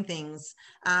 walking, doing things.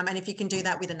 And if you can do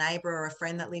that with a neighbour or a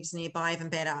friend that lives nearby, even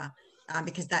better.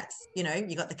 Because that's, you know,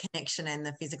 you got the connection and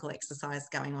the physical exercise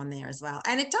going on there as well.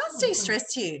 And it does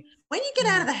de-stress you. When you get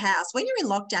out of the house, when you're in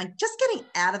lockdown, just getting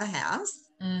out of the house,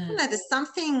 you know, there's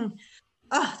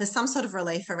some sort of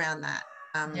relief around that.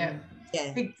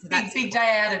 Big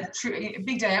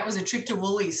day out was a trip to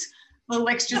Woolies. A little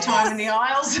extra time in the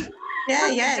aisles.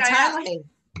 Totally.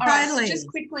 All right, so just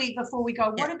quickly before we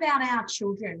go, what about our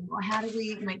children? How do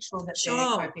we make sure that they're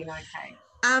coping okay?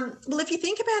 Well, if you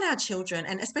think about our children,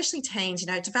 and especially teens, you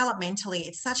know, developmentally,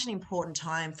 it's such an important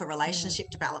time for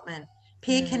relationship development,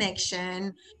 peer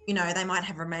connection. You know, they might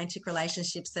have romantic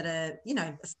relationships that are, you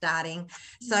know, starting.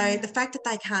 So the fact that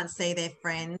they can't see their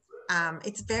friends,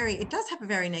 it does have a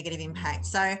very negative impact.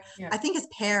 So I think as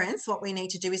parents, what we need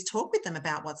to do is talk with them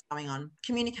about what's going on,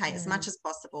 communicate as much as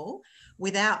possible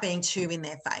without being too in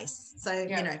their face. So,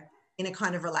 you know, in a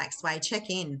kind of relaxed way, check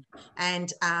in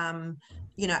and,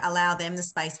 you know, allow them the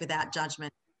space without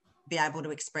judgment, be able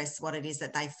to express what it is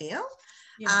that they feel.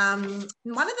 One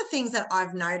of the things that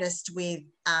I've noticed with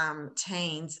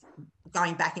teens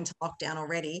going back into lockdown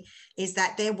already is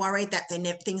that they're worried that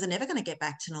things are never going to get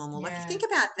back to normal. Like, if you think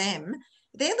about them,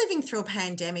 they're living through a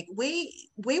pandemic. We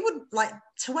would, like,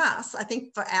 to us, I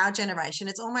think for our generation,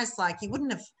 it's almost like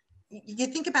you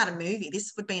think about a movie,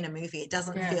 this would be in a movie. It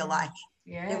doesn't feel like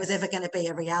it was ever going to be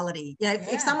a reality. You know,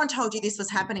 if someone told you this was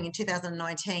happening in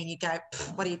 2019, you go,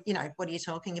 what are you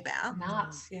talking about?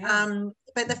 Nuts.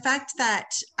 But the fact that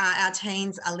our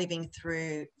teens are living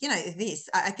through, you know, this,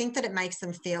 I think that it makes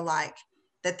them feel like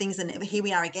that things are, here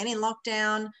we are again in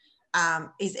lockdown.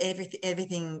 Is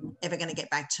everything ever going to get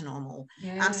back to normal?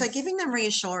 So giving them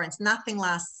reassurance, nothing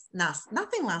lasts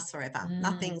forever.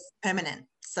 Nothing's permanent.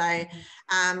 So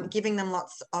giving them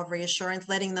lots of reassurance,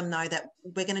 letting them know that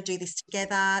we're going to do this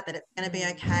together, that it's going to be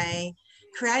okay.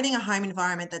 Creating a home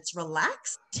environment that's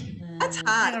relaxed. That's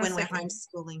hard when we're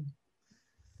homeschooling.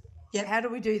 Yep. How do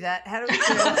we do that? How do we do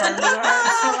it?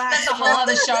 That's a whole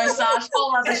other show, Sash.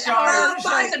 Whole other show.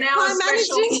 It's an hour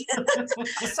special.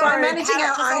 By managing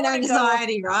our own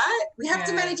anxiety, right? We have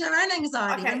to manage our own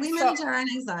anxiety. When we manage our own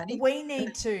anxiety, we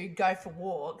need to go for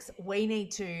walks. We need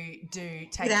to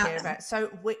take care of it. So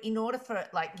in order for,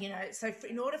 like, you know,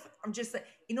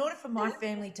 in order for my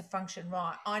family to function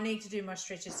right, I need to do my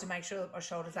stretches to make sure that my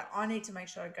shoulders are. I need to make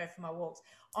sure I go for my walks.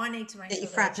 I need to make sure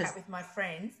that I chat with my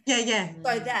friends.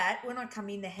 So that when I come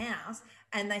in the house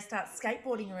and they start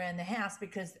skateboarding around the house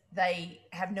because they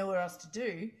have nowhere else to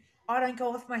do, I don't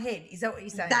go off my head. Is that what you're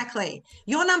saying? Exactly.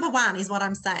 You're number one is what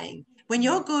I'm saying. When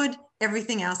you're good,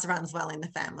 everything else runs well in the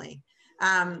family.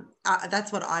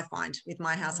 That's what I find with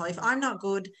my household. If I'm not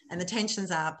good and the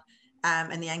tension's up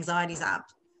and the anxiety's up,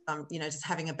 you know, just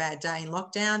having a bad day in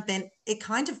lockdown, then it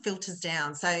kind of filters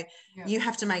down. So you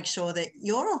have to make sure that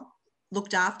you're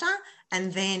looked after,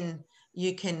 and then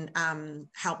you can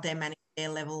help them manage their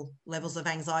levels of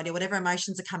anxiety or whatever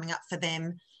emotions are coming up for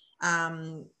them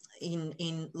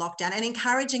in lockdown, and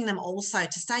encouraging them also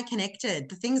to stay connected.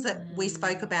 The things that we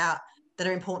spoke about that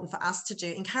are important for us to do,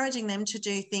 encouraging them to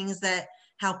do things that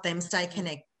help them stay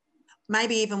connected.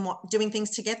 Maybe even doing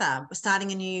things together,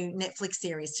 starting a new Netflix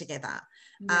series together.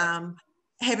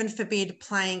 Heaven forbid,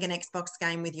 playing an Xbox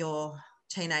game with your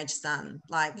teenage son.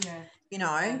 Like, you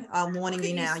know, I'm warning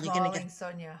you now. You're going to get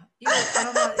Sonia.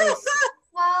 I'm like this.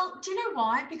 Well, do you know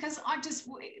why? Because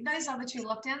those other two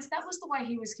lockdowns, that was the way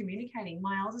he was communicating.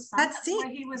 My eldest son, that's the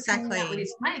way he was hanging out with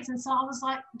his mates, and so I was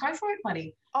like, "Go for it,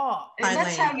 buddy." Oh,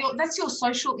 that's your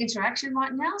social interaction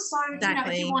right now. So you know,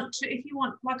 if you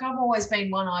want, like, I've always been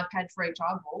one iPad for each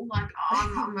eyeball. Like,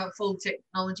 I'm a full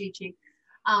technology chick.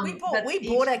 We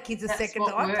bought our kids a second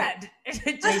iPad.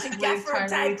 Just a gaffer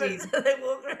and tape, so they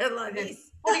walk around like this.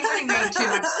 What do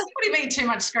you mean too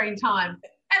much screen time?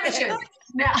 Amateurs.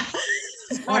 Now,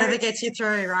 whatever gets you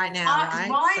through right now, right?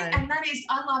 Right, so. And that is,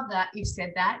 I love that you've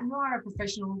said that. You are a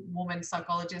professional woman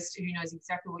psychologist who knows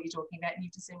exactly what you're talking about, and you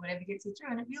just said whatever gets you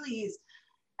through, and it really is.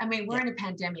 I mean, we're in a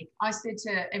pandemic. I said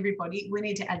to everybody, we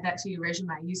need to add that to your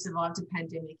resume. You survived a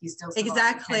pandemic. You still survived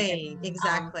Exactly. a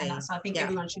Exactly. pandemic. So I think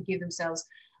everyone should give themselves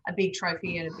a big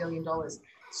trophy and $1 billion.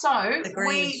 So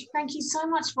we thank you so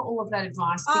much for all of that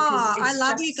advice. Oh, I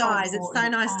love you guys. It's so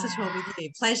nice to talk with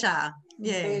you. Pleasure.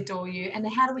 Yeah. We adore you. And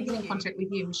how do we get in contact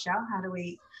with you, Michelle? How do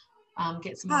we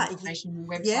get some more information,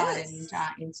 website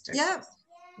and Insta?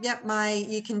 Yep.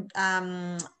 You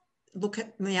can look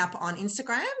me up on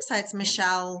Instagram. So it's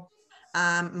Michelle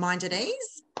Mind at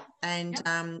Ease, and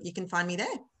you can find me there.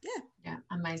 Yeah,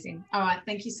 amazing. All right,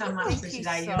 thank you so much for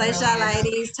today. Pleasure,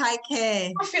 ladies. Take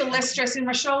care. I feel less stress in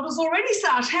my shoulders already,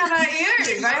 Sash. How about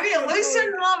you? Maybe you're loose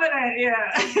and loving it.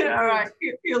 Yeah. All right,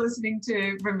 you're listening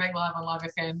to Brimbank Live on Live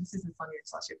FM. This is the Sonia and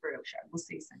Sasha For Real show. We'll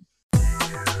see you soon.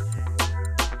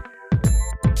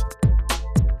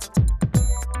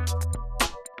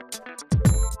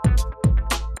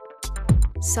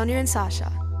 Sonia and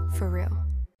Sasha For Real.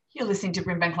 You're listening to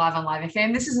Brimbank Live on Live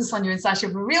FM. This is the Sonia and Sasha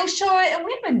For Real show, and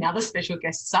we have another special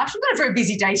guest, Sasha. We've got a very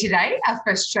busy day today, our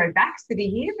first show back for the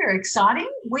year. Very exciting.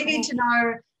 We need to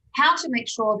know how to make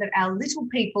sure that our little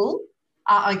people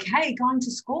are okay going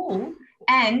to school,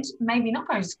 and maybe not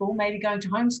going to school, maybe going to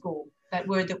homeschool, that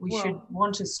word that we should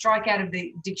want to strike out of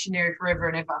the dictionary forever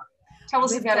and ever. Tell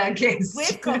us about our guests.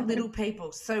 We've got little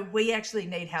people, so we actually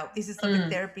need help. This is like a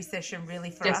therapy session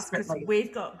really for us, because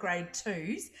we've got grade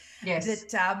 2s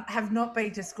that have not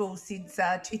been to school since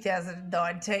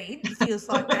 2019. It feels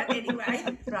like that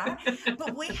anyway, right?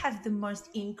 But we have the most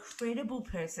incredible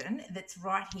person that's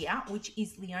right here, which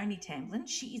is Leonie Tamblin.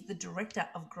 She is the Director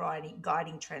of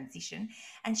Guiding Transition,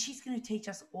 and she's going to teach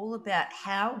us all about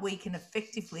how we can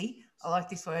effectively, I like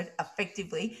this word,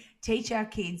 effectively, teach our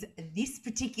kids this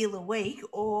particular week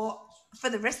or for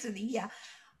the rest of the year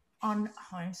on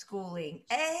homeschooling.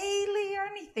 Hey,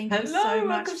 Leonie, thank you so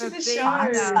much for being with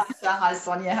us. Hi,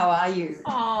 Sonia. How are you?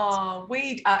 Oh,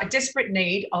 we are a desperate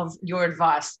need of your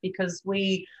advice, because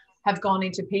we have gone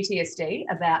into PTSD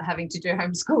about having to do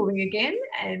homeschooling again,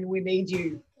 and we need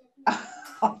you.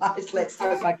 Let's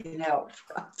hope I can help.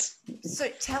 So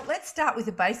let's start with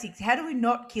the basics. How do we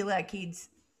not kill our kids?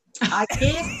 I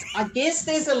guess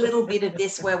there's a little bit of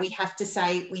this where we have to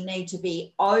say we need to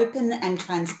be open and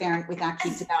transparent with our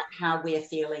kids about how we're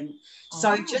feeling.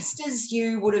 So just as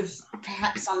you would have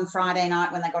perhaps on Friday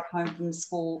night when they got home from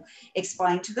school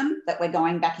explained to them that we're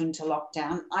going back into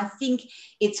lockdown, I think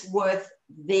it's worth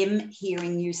them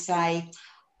hearing you say,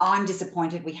 I'm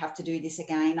disappointed we have to do this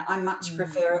again. I much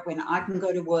prefer it when I can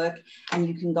go to work and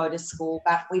you can go to school,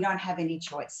 but we don't have any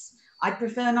choice. I'd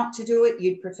prefer not to do it.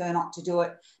 You'd prefer not to do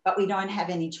it, but we don't have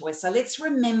any choice. So let's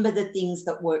remember the things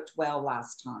that worked well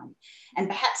last time, and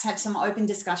perhaps have some open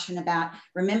discussion about,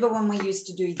 remember when we used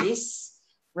to do this?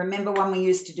 Remember when we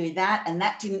used to do that and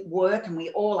that didn't work and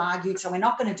we all argued, so we're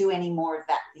not going to do any more of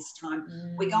that this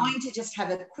time. We're going to just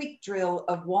have a quick drill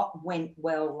of what went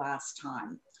well last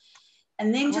time.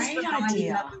 And then just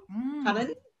reminding them,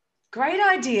 pardon? Great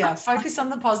idea. Focus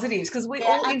on the positives, because we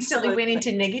all instantly went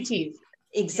into negative.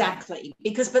 Exactly.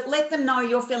 But let them know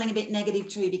you're feeling a bit negative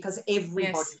too, because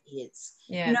everybody is.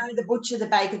 You know, the butcher, the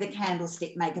baker, the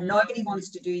candlestick maker, nobody wants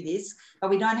to do this, but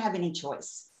we don't have any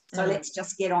choice. So let's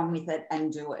just get on with it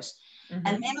and do it. And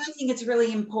then I think it's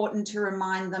really important to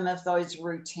remind them of those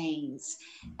routines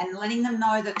and letting them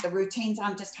know that the routines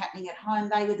aren't just happening at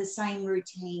home. They were the same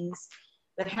routines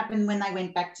that happened when they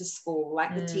went back to school.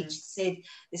 Like the teacher said,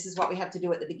 this is what we have to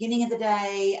do at the beginning of the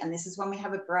day, and this is when we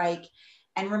have a break.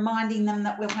 And reminding them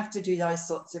that we'll have to do those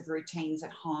sorts of routines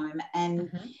at home,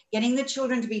 and getting the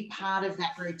children to be part of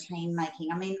that routine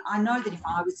making. I mean, I know that if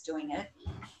I was doing it,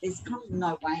 there's kind of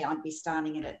no way I'd be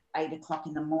starting it at 8 o'clock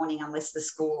in the morning unless the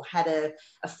school had a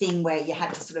thing where you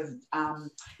had to sort of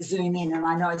zoom in. And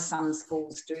I know some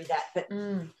schools do that, but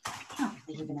I can't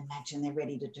really even imagine they're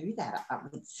ready to do that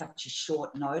with such a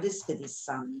short notice for this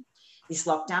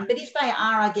lockdown. But if they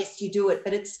are, I guess you do it.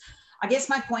 But I guess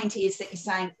my point is that you're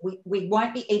saying we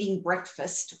won't be eating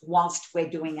breakfast whilst we're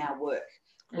doing our work.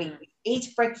 We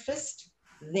eat breakfast,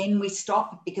 then we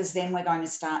stop, because then we're going to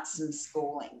start some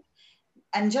schooling.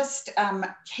 And just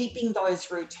keeping those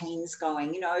routines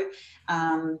going, you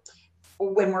know,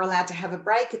 when we're allowed to have a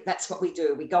break, that's what we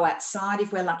do. We go outside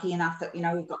if we're lucky enough that, you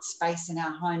know, we've got space in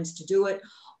our homes to do it,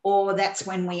 or that's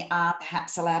when we are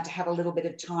perhaps allowed to have a little bit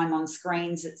of time on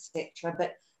screens, etc.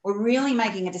 But we're really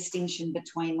making a distinction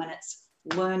between when it's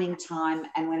learning time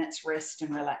and when it's rest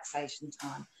and relaxation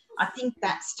time. I think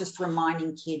that's just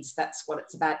reminding kids that's what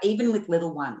it's about, even with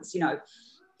little ones. You know,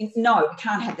 no, we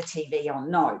can't have the TV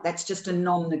on. No, that's just a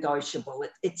non-negotiable.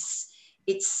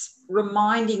 It's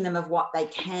reminding them of what they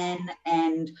can,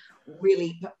 and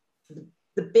really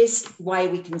the best way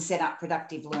we can set up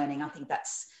productive learning. I think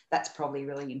that's probably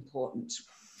really important.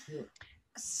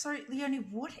 So, Leonie,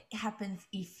 what happens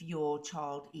if your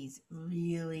child is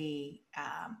really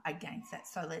against that?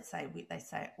 So let's say they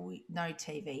say no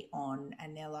TV on,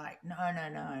 and they're like,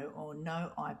 no, or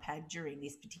no iPad during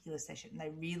this particular session.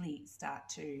 They really start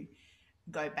to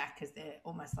go back because they're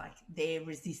almost like they're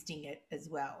resisting it as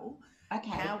well. Okay.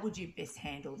 How would you best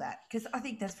handle that? Because I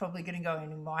think that's probably going to go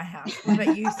in my house. What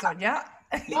about you, Sonia?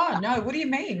 Oh, no. What do you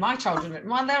mean? My children,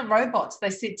 they're robots. They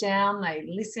sit down, they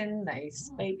listen, they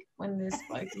speak when they're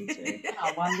spoken to.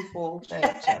 Oh, wonderful. They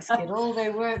just get all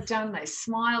their work done. They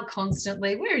smile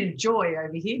constantly. We're in joy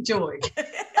over here, joy.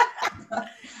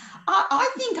 I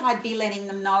think I'd be letting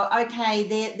them know,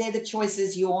 okay, they're the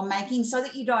choices you're making so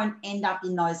that you don't end up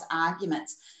in those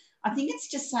arguments. I think it's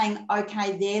just saying,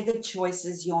 okay, they're the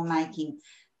choices you're making.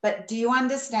 But do you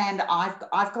understand,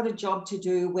 I've got a job to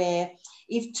do where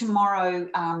if tomorrow,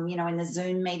 in the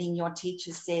Zoom meeting, your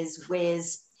teacher says,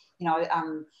 where's,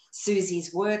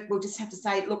 Susie's work, we'll just have to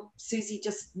say, look, Susie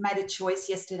just made a choice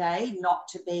yesterday not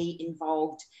to be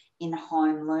involved in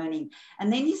home learning.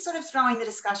 And then you're sort of throwing the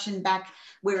discussion back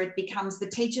where it becomes the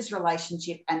teacher's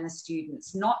relationship and the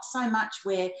students, not so much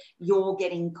where you're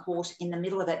getting caught in the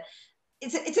middle of it.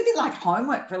 It's a bit like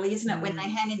homework, really, isn't it? When they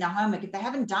hand in their homework, if they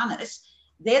haven't done it,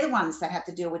 they're the ones that have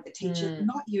to deal with the teacher,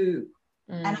 not you.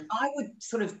 And I would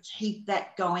sort of keep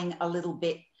that going a little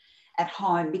bit at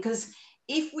home, because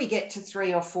if we get to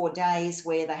 3 or 4 days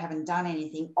where they haven't done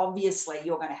anything, obviously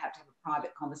you're going to have a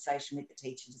private conversation with the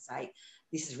teacher to say,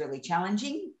 this is really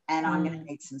challenging and I'm going to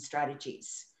need some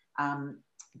strategies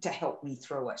to help me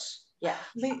through it. Yeah.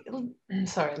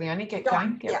 Sorry, Leonie, get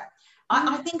going. Yeah.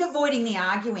 I think avoiding the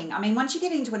arguing. I mean, once you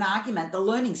get into an argument, the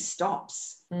learning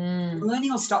stops. The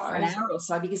learning will stop for an hour or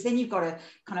so, because then you've got to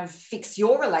kind of fix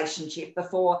your relationship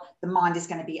before the mind is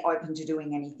going to be open to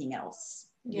doing anything else.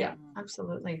 Yeah,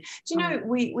 absolutely. Do you know,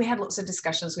 we had lots of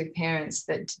discussions with parents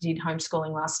that did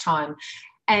homeschooling last time,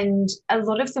 and a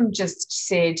lot of them just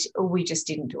said, we just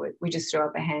didn't do it. We just threw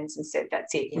up our hands and said,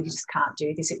 that's it. We just can't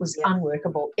do this. It was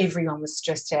unworkable. Everyone was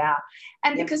stressed out.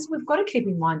 And because we've got to keep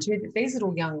in mind too that these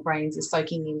little young brains are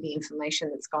soaking in the information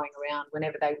that's going around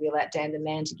whenever they wheel out Dan the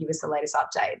Man to give us the latest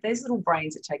update. These little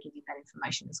brains are taking in that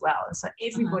information as well. And so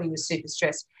everybody was super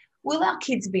stressed. Will our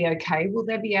kids be okay? Will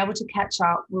they be able to catch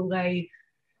up? Will they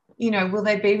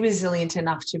be resilient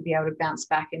enough to be able to bounce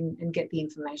back and get the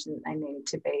information that they need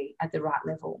to be at the right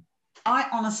level? I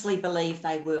honestly believe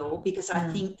they will, because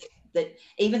I think that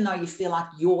even though you feel like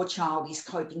your child is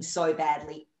coping so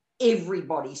badly,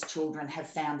 everybody's children have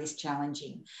found this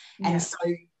challenging. And so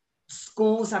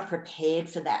schools are prepared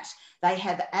for that. They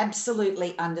have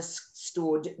absolutely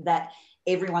understood that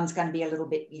everyone's going to be a little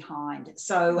bit behind.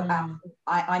 So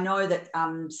I know that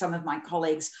some of my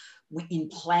colleagues, in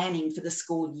planning for the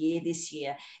school year this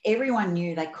year, everyone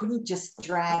knew they couldn't just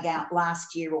drag out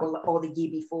last year or the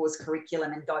year before's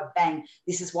curriculum and go, bang,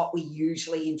 this is what we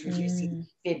usually introduce in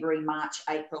February, March,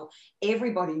 April.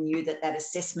 Everybody knew that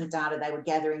assessment data they were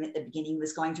gathering at the beginning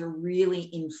was going to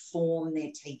really inform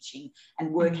their teaching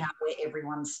and work out where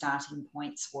everyone's starting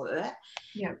points were.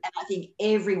 Yeah. And I think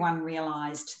everyone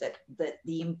realised that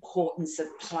the importance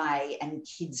of play and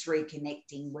kids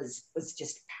reconnecting was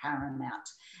just paramount.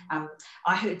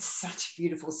 I heard such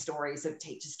beautiful stories of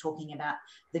teachers talking about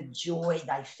the joy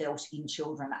they felt in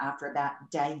children after about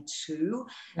day 2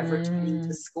 of returning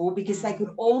to school, because they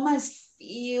could almost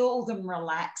feel them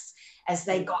relax as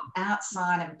they got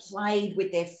outside and played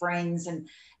with their friends, and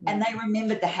they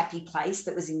remembered the happy place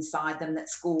that was inside them that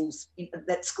school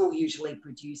usually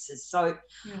produces. So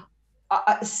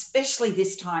especially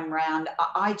this time round,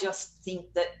 I just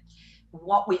think that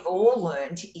what we've all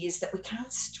learned is that we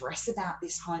can't stress about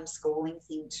this homeschooling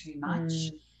thing too much,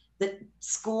 that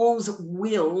schools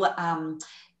will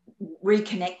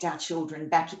reconnect our children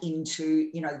back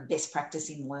into, best practice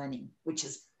in learning, which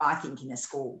is, I think, in a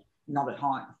school, not at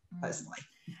home, personally.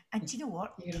 And do you know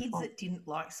what? Beautiful. Kids that didn't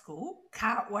like school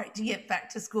can't wait to get back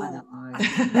to school. I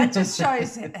think that just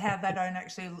shows how they don't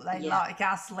actually, like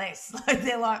us less. Like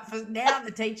they're like, for now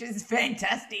the teacher's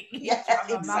fantastic. Yeah,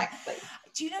 exactly.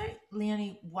 Do you know,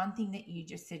 Leonie, one thing that you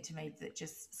just said to me that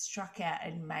just struck out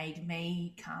and made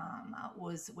me calm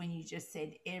was when you just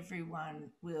said everybody's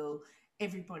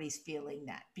feeling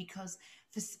that, because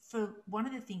for one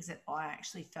of the things that I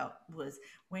actually felt was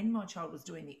when my child was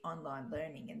doing the online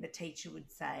learning and the teacher would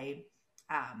say,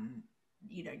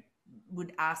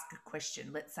 would ask a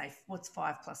question, let's say, what's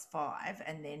 5 + 5?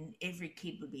 And then every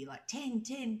kid would be like 10,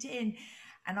 10, 10.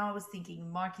 And I was thinking,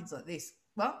 my kid's like this.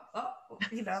 Well, I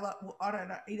don't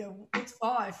know, what's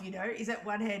 5, is that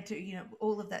one hand, 2,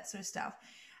 all of that sort of stuff.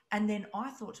 And then I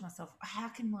thought to myself, how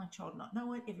can my child not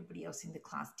know it? Everybody else in the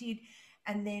class did.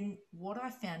 And then what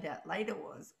I found out later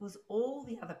was all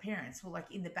the other parents were like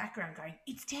in the background going,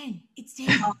 it's 10, it's 10,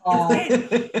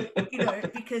 it's 10, you know,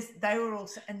 because they were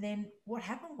also, and then what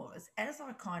happened was, as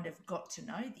I kind of got to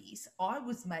know this, I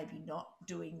was maybe not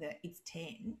doing the it's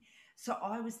 10. So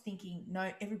I was thinking,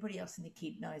 no, everybody else in the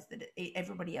kid knows that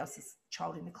everybody else's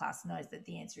child in the class knows that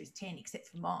the answer is 10 except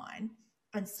for mine.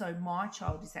 And so my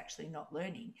child is actually not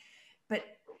learning. But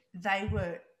they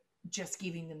were just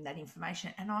giving them that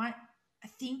information. And I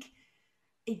think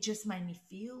it just made me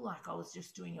feel like I was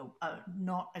just doing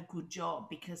not a good job,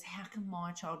 because how can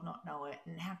my child not know it?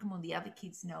 And how come all the other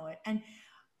kids know it? And,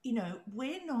 you know,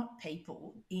 we're not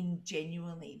people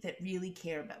genuinely that really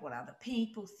care about what other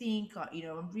people think. You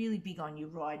know, I'm really big on you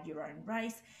ride your own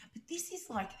race. But this is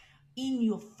like in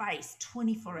your face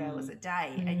 24 hours a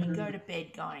day, and you go to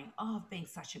bed going, oh, I've been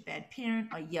such a bad parent.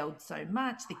 I yelled so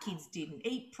much. The kids didn't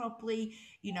eat properly.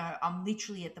 You know, I'm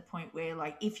literally at the point where,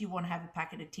 like, if you want to have a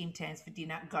packet of Tim Tams for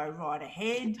dinner, go right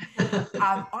ahead.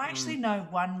 I actually know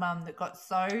one mum that got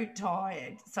so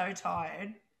tired.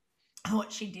 And what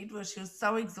she did was she was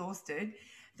so exhausted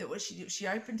that what she did, she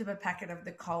opened up a packet of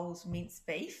the Coles minced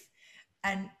beef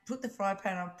and put the fry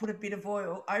pan on, put a bit of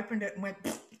oil, opened it and went,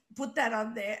 put that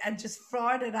on there and just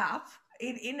fried it up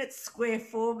in its square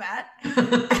format.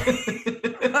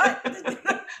 Right?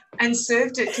 And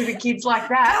served it to the kids like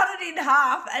that. Cut it in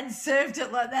half and served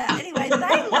it like that. Anyway,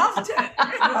 they loved it.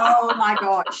 Oh, my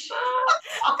gosh.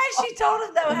 And she told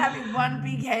them they were having one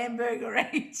big hamburger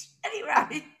each. Anyway,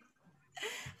 they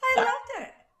loved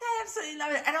it. They absolutely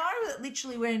loved it. And I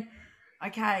literally went,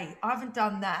 okay, I haven't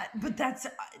done that, but that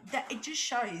it just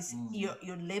shows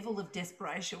your level of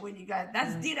desperation when you go,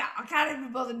 that's dinner. I can't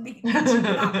even bother mixing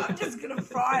it up. I'm just going to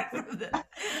fry it from the.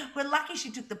 We're lucky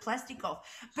she took the plastic off.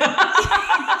 But,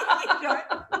 you know,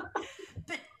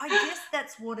 but I guess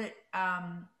that's what it.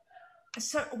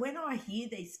 So when I hear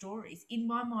these stories, in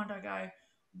my mind, I go,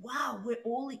 wow, we're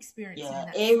all experiencing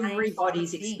that.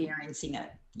 Everybody's experiencing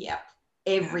it. Yeah.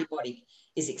 Everybody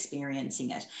is experiencing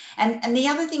it. And the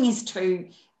other thing is too,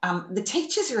 the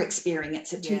teachers are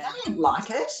experiencing it too. They don't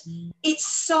like it. It's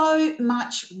so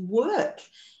much work.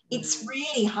 It's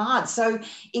really hard. So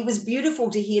it was beautiful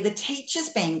to hear the teachers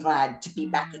being glad to be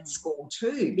back at school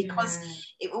too, because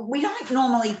we don't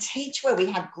normally teach where we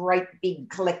have great big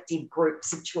collective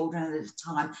groups of children at a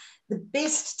time. The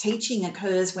best teaching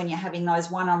occurs when you're having those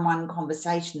one-on-one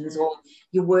conversations or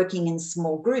you're working in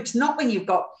small groups, not when you've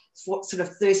got sort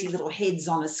of 30 little heads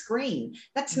on a screen.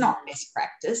 That's not best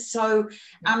practice. So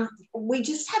we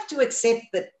just have to accept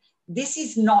that this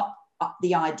is not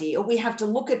the ideal. We have to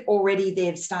look at already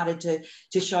they've started to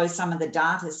show some of the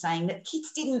data saying that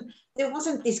kids there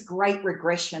wasn't this great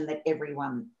regression that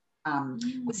everyone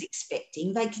was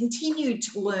expecting. They continued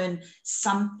to learn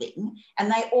something,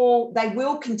 and they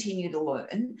will continue to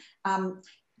learn,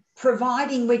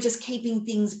 providing we're just keeping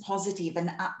things positive and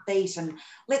upbeat. And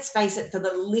let's face it, for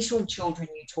the little children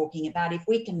you're talking about, if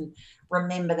we can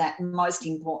remember that most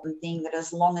important thing, that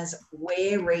as long as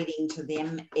we're reading to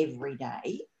them every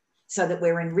day, so that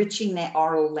we're enriching their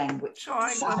oral language.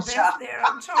 I'm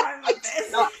trying my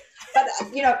best. But,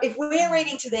 you know, if we're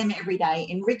reading to them every day,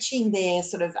 enriching their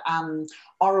sort of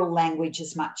oral language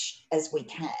as much as we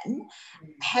can,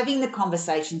 having the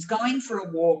conversations, going for a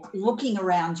walk, looking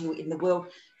around you in the world,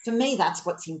 for me, that's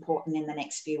what's important in the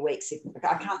next few weeks.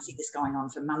 I can't see this going on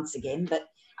for months again, but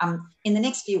in the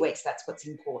next few weeks, that's what's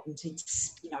important.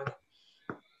 It's, you know,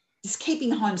 just keeping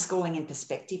homeschooling in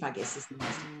perspective, I guess, is the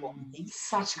most important thing.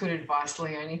 Such good advice,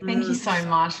 Leonie. Thank you so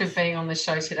much for being on the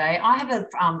show today. I have a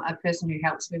person who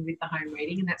helps me with the home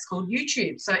reading, and that's called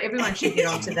YouTube. So everyone should get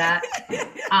onto that.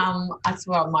 That's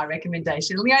my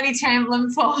recommendation. Leonie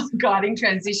Tamblin for Guiding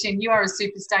Transition. You are a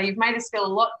superstar. You've made us feel a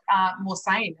lot more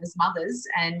sane as mothers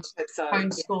and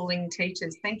homeschooling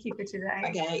teachers. Thank you for today.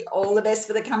 Okay, all the best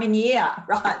for the coming year.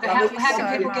 Right.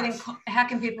 How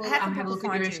can people have a look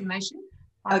at your information?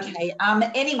 Okay,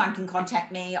 anyone can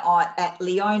contact me at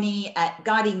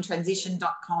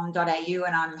leonie@guidingtransition.com.au,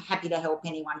 and I'm happy to help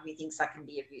anyone who thinks I can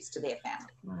be of use to their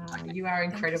family. Wow, you are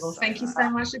incredible. Thank you so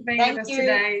much for being with us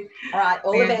today. All right,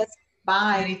 all the best.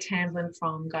 Bye. Leonie Tamblin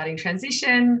from Guiding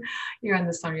Transition. You're on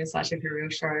the Sonia and Sasha For Real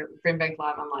show, Brimbank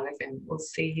Live on Live FM. We'll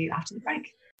see you after the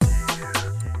break.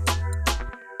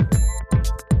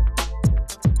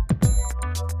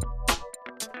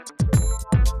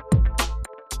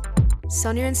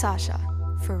 Sonia and Sasha,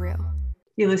 For Real.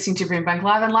 You're listening to Brimbank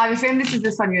Live and Live FM. This is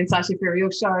the Sonia and Sasha for Real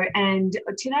show. And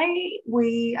today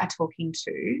we are talking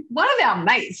to one of our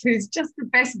mates who's just the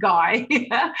best guy.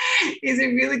 He's a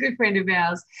really good friend of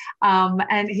ours.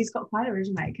 And he's got quite a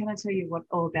resume. Can I tell you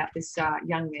all about this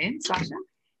young man, Sasha?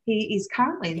 He is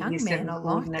currently young in man. I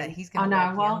like that. He's going to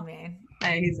love young man.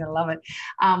 He's going to love it.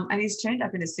 And he's turned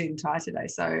up in a suit and tie today,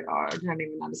 so I don't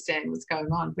even understand what's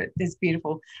going on, but it's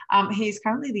beautiful. He's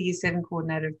currently the Year 7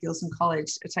 coordinator of Gilson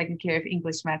College, taking care of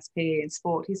English, Maths, PE and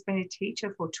sport. He's been a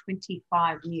teacher for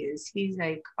 25 years. He's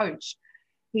a coach.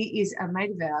 He is a mate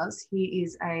of ours. He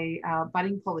is a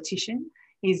budding politician.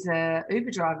 He's a Uber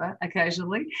driver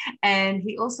occasionally, and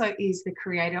he also is the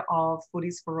creator of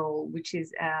Footies for All, which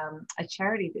is a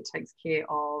charity that takes care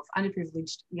of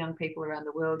underprivileged young people around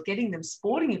the world, getting them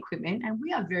sporting equipment, and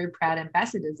we are very proud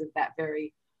ambassadors of that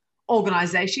very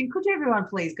organisation. Could everyone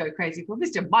please go crazy for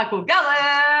Mr. Michael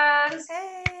Gallas?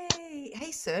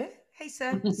 Hey, sir. Hey,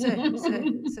 sir,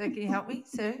 can you help me?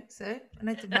 Sir, I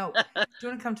need some help. Do you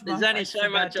want to come to my There's only so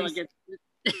much I get.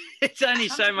 It's only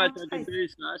so much I can do,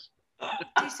 Sash.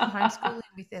 Do some homeschooling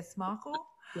with us, Michael.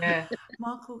 Yeah.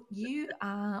 Michael, you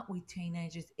are with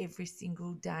teenagers every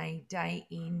single day, day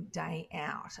in, day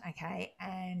out, okay?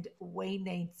 And we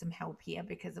need some help here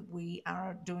because we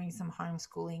are doing some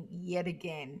homeschooling yet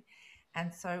again.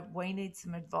 And so we need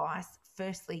some advice.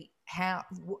 Firstly, how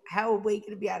are we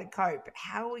going to be able to cope?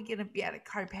 How are we going to be able to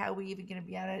cope? How are we even going to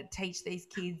be able to teach these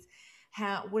kids?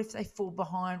 What if they fall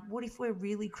behind? What if we're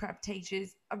really crap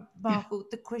teachers? Michael,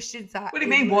 the questions are... What do you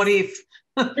mean, what if?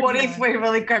 What if we're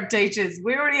really crap teachers?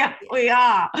 We already are. We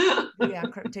are. We are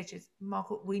crap teachers.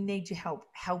 Michael, we need your help.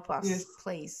 Help us,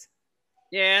 please.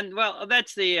 Yeah, and well,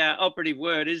 that's the operative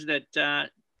word, is that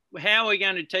how are we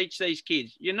going to teach these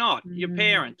kids? You're not. You're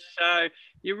parents. So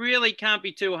you really can't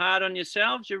be too hard on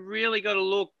yourselves. You really got to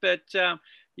look that...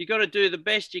 you got to do the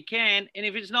best you can. And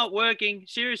if it's not working,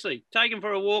 seriously, take them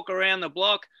for a walk around the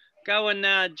block, go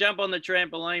and jump on the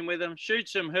trampoline with them, shoot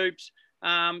some hoops.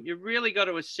 You've really got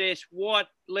to assess what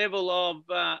level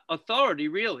of authority,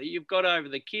 really, you've got over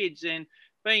the kids. And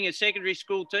being a secondary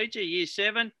school teacher, Year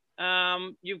 7,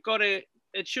 you've got to,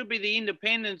 it should be the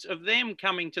independence of them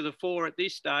coming to the fore at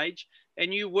this stage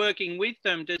and you working with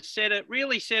them to set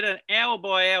an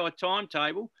hour-by-hour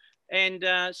timetable and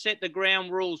set the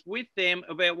ground rules with them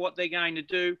about what they're going to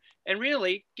do and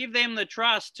really give them the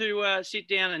trust to sit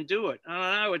down and do it.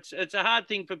 I know it's a hard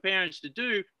thing for parents to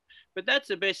do, but that's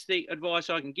the best advice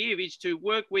I can give is to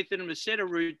work with them to set a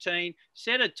routine,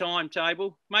 set a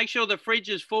timetable, make sure the fridge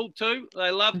is full too. They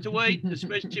love to eat,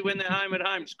 especially when they're home at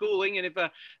home schooling. And if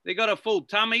they've got a full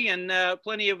tummy and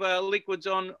plenty of liquids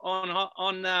on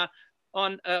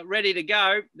ready to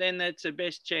go, then that's the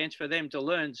best chance for them to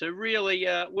learn. So really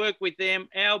work with them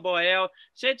hour by hour,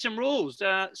 set some rules.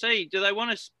 See, do they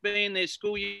want to be in their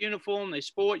school uniform, their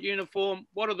sport uniform?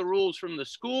 What are the rules from the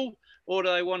school? Or do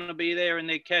they want to be there in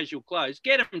their casual clothes?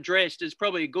 Get them dressed is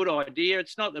probably a good idea.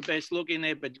 It's not the best look in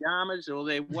their pajamas or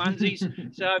their onesies.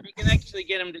 So if you can actually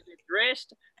get them to get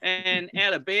dressed and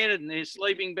out of bed and their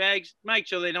sleeping bags, make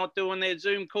sure they're not doing their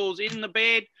Zoom calls in the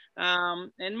bed.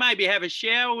 And maybe have a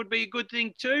shower would be a good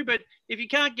thing too. But if you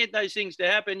can't get those things to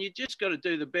happen, you just got to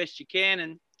do the best you can.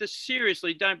 And just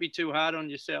seriously, don't be too hard on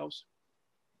yourselves.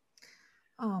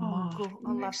 Oh, Michael,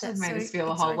 I love that. Made us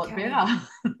feel a whole lot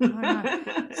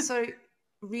better. So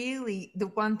really, the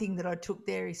one thing that I took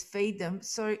there is feed them.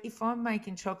 So if I'm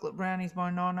making chocolate brownies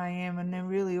by 9 a.m. and they're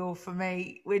really all for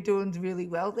me, we're doing really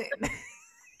well then.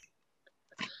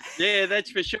 Yeah,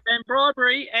 that's for sure.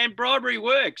 And bribery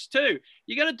works too.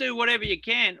 You got to do whatever you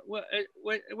can.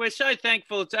 We're so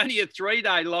thankful it's only a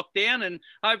 3-day lockdown, and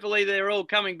hopefully they're all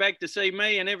coming back to see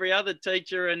me and every other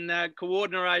teacher and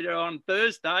coordinator on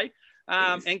Thursday,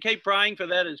 and keep praying for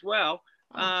that as well.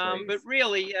 But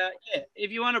really,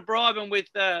 if you want to bribe them with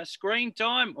screen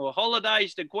time or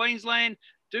holidays to Queensland,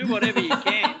 do whatever you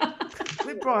can.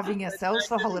 We're bribing ourselves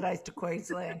for holidays to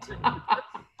Queensland.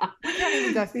 We can't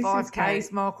even go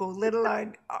 5Ks, Michael, let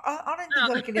alone, I don't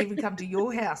think I can even come to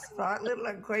your house, right, let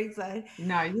alone Queensland.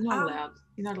 No, you're not allowed.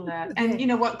 You're not allowed. And you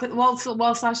know what,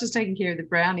 while Sasha's taking care of the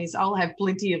brownies, I'll have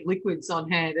plenty of liquids on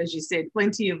hand, as you said,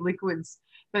 plenty of liquids.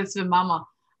 That's for Mama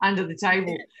under the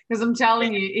table. Because I'm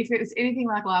telling you, if it was anything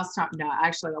like last time, no,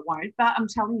 actually I won't, but I'm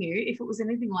telling you, if it was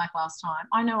anything like last time,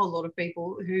 I know a lot of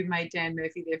people who made Dan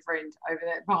Murphy their friend over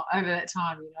that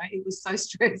time, you know, it was so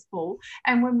stressful.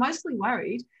 And we're mostly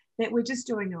worried that we're just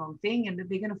doing the wrong thing and that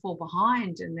they're going to fall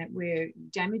behind and that we're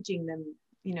damaging them,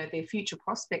 you know, their future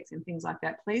prospects and things like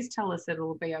that. Please tell us that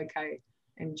it'll be okay,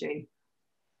 MG.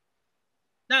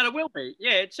 No, it will be.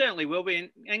 Yeah, it certainly will be.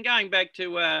 And going back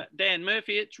to Dan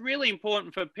Murphy, it's really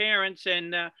important for parents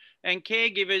and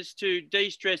caregivers to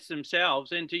de-stress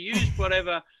themselves and to use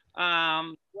whatever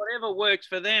works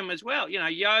for them as well. You know,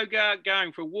 yoga,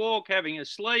 going for a walk, having a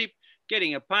sleep,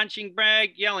 getting a punching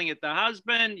bag, yelling at the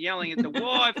husband, yelling at the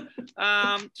wife,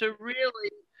 to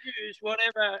really use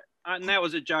whatever. And that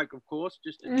was a joke, of course,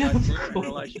 just a joke there in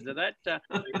relation to that. Be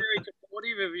very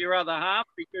supportive of your other half,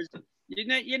 because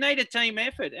you need a team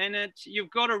effort, and you've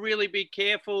got to really be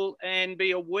careful and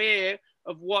be aware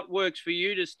of what works for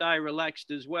you to stay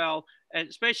relaxed as well, and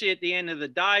especially at the end of the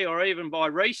day or even by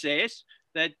recess.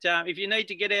 That if you need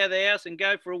to get out of the house and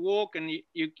go for a walk, and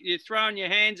you're throwing your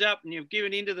hands up and you've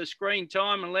given into the screen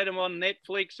time and let them on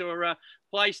Netflix or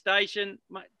PlayStation,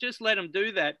 just let them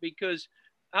do that, because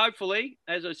hopefully,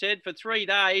 as I said, for 3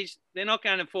 days, they're not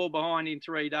going to fall behind in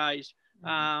 3 days.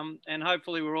 And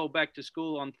hopefully we're all back to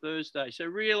school on Thursday. So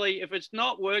really, if it's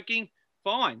not working,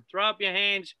 fine. Throw up your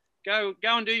hands, go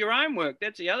and do your own work.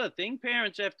 That's the other thing.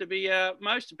 Parents have to be,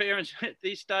 most parents at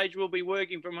this stage will be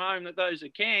working from home, those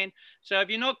that can. So if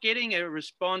you're not getting a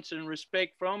response and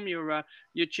respect from your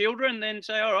children, then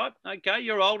say, all right, okay,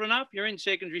 you're old enough, you're in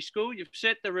secondary school, you've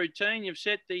set the routine, you've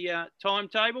set the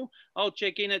timetable. I'll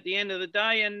check in at the end of the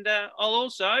day, and I'll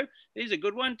also, here's a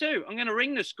good one too, I'm going to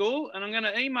ring the school and I'm going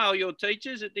to email your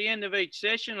teachers at the end of each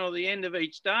session or the end of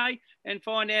each day and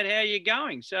find out how you're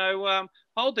going. So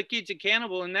hold the kids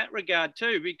accountable in that regard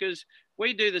too, because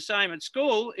we do the same at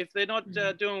school. If they're not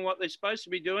doing what they're supposed to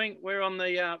be doing, we're on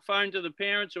the phone to the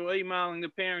parents or emailing the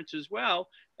parents as well.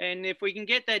 And if we can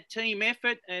get that team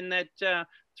effort and that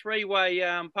three-way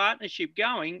partnership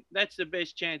going, that's the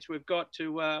best chance we've got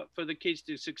to for the kids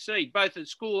to succeed, both at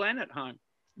school and at home.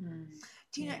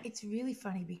 Do you know, it's really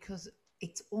funny because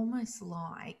it's almost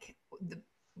like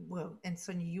well, and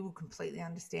Sonia, you will completely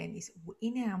understand this.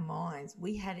 In our minds,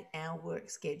 we had our work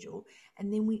schedule,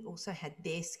 and then we also had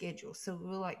their schedule. So we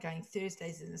were like going,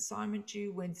 Thursday's an assignment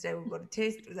due, Wednesday we've got a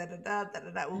test,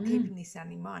 We're keeping this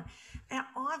sound in mind. And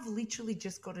I've literally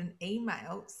just got an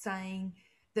email saying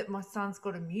that my son's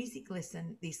got a music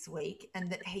lesson this week and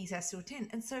that he has to attend.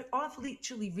 And so I've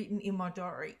literally written in my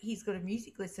diary, he's got a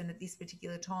music lesson at this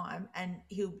particular time, and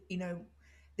he'll, you know,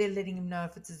 they're letting him know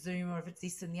if it's a Zoom or if it's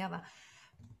this and the other.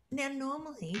 Now,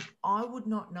 normally I would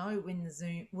not know when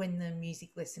the music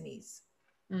lesson is,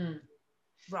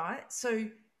 right? So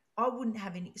I wouldn't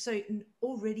have any. So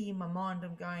already in my mind,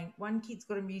 I'm going, one kid's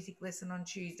got a music lesson on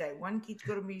Tuesday, one kid's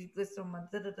got a music lesson on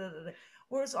Monday,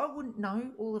 whereas I wouldn't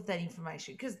know all of that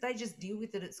information because they just deal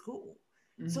with it at school.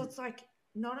 So it's like,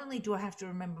 not only do I have to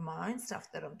remember my own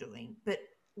stuff that I'm doing, but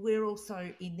we're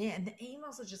also in there, and the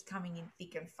emails are just coming in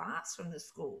thick and fast from the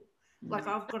school. Like,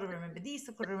 I've got to remember this,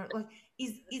 I've got to remember, like,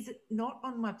 is it not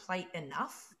on my plate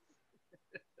enough?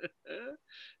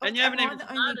 And you haven't even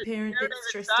the only parent that's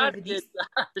stressed over this?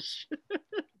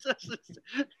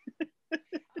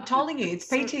 I'm telling you, it's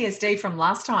PTSD from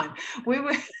last time. We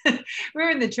were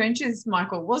in the trenches,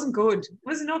 Michael. Wasn't good.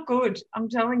 Was not good. I'm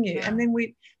telling you. Yeah. And then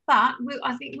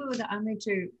I think we were the only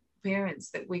two parents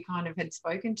that we kind of had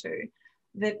spoken to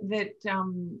that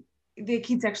their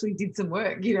kids actually did some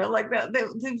work, you know, like that,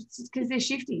 because they're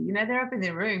shifty, you know, they're up in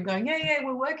their room going, yeah,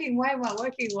 we're working away, doing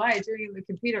it on the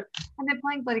computer, and they're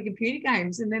playing bloody computer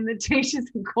games, and then the teachers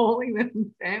are calling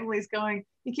them, families going,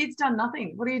 your kid's done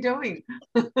nothing, what are you doing?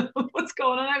 What's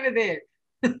going on over there?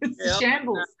 It's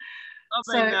shambles.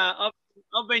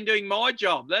 I've been doing my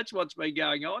job. That's what's been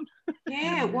going on.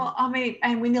 Yeah, well, I mean,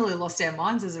 and we nearly lost our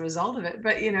minds as a result of it,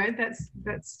 but you know,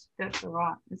 that's all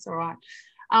right. It's all right.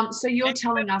 So you're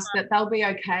telling us that they'll be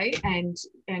okay and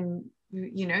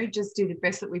you know, just do the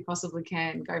best that we possibly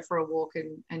can, go for a walk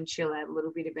and chill out a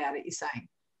little bit about it, you're saying?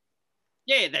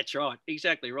 Yeah, that's right.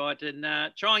 Exactly right. And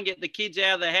try and get the kids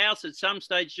out of the house at some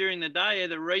stage during the day,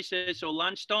 either recess or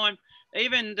lunchtime.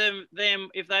 Even them,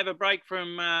 if they have a break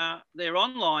from their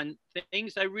online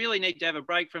things, they really need to have a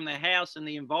break from their house and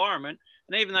the environment.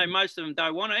 And even though most of them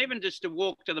don't want to, even just to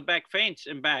walk to the back fence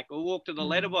and back, or walk to the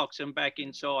letterbox and back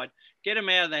inside, get them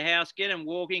out of the house, get them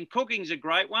walking. Cooking's a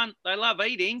great one. They love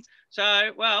eating.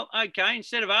 So, well, okay,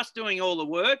 instead of us doing all the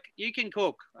work, you can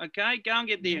cook, okay? Go and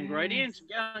get the ingredients,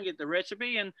 go and get the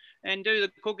recipe and do the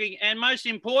cooking. And most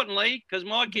importantly, because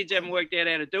my kids haven't worked out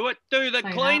how to do it, do the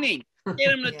cleaning.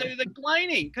 Get them to do the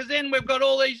cleaning, because then we've got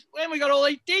all these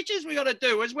dishes we got to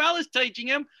do, as well as teaching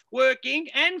them, working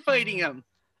and feeding them.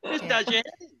 Just does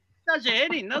your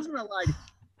head in, doesn't it, lady?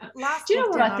 Do you know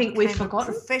what I think we've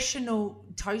forgotten? Professional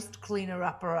toast cleaner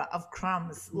upper of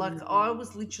crumbs. Like, I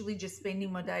was literally just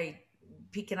spending my day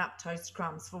picking up toast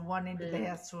crumbs from one end of the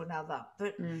house to another.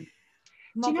 But do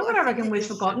you know what I reckon we've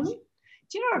forgotten?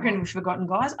 Do you know what we've forgotten,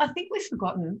 guys? I think we've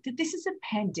forgotten that this is a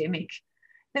pandemic,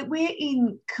 that we're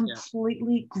in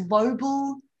completely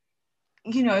global,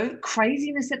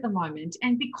 craziness at the moment.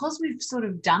 And because we've sort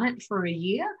of done it for a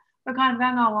year, we're kind of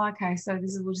going, oh, okay, so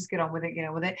we'll just get on with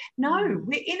it. No,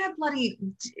 we're in a bloody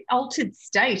altered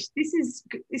state. This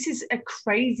is a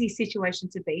crazy situation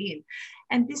to be in.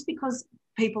 And this, because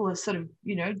people have sort of,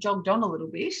 jogged on a little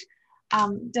bit,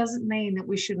 doesn't mean that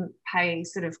we shouldn't pay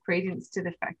sort of credence to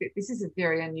the fact that this is a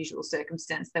very unusual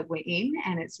circumstance that we're in,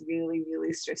 and it's really,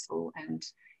 really stressful, and,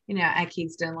 our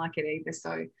kids don't like it either.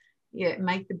 So, yeah,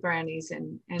 make the brownies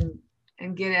and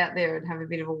get out there and have a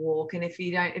bit of a walk. And if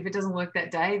it doesn't work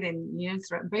that day, then,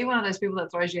 be one of those people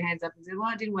that throws your hands up and says,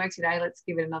 well, it didn't work today, let's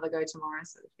give it another go tomorrow,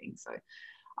 sort of thing. So,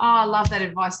 I love that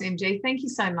advice, MG. Thank you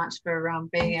so much for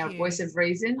being our voice of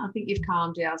reason. I think you've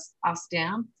calmed us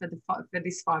down for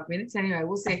this 5 minutes. Anyway,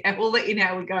 we'll let you know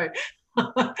how we go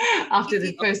after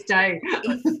the first day.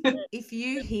 If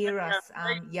you hear us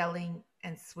yelling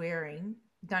and swearing,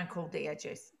 don't call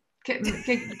DHS.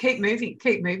 Keep moving.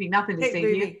 Nothing to see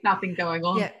here. Nothing going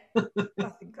on. Yeah,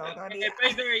 nothing going on. Yeah,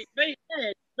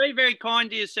 be very kind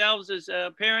to yourselves as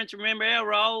parents. Remember our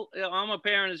role. I'm a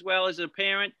parent as well as a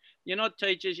parent. You're not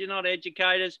teachers, you're not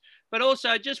educators. But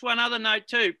also, just one other note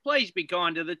too, please be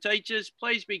kind to the teachers.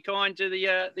 Please be kind to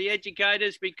the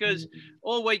educators, because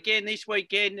all weekend, this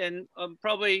weekend, and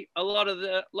probably a lot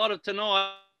of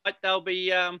tonight, they'll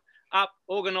be up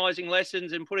organising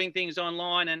lessons and putting things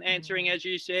online and answering, as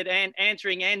you said, and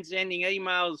answering and sending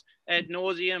emails ad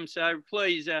nauseum. So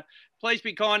please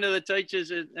be kind to the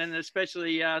teachers, and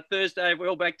especially Thursday, we're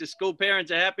all back to school.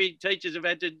 Parents are happy. Teachers have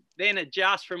had to then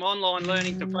adjust from online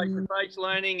learning to face-to-face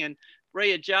learning and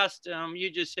readjust.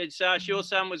 You just said, Sash, your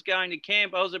son was going to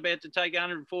camp. I was about to take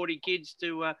 140 kids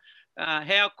to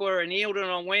Howcla and Eildon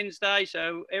on Wednesday,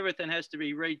 so everything has to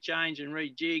be rechanged and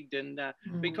rejigged. And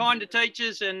be kind to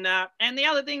teachers. And the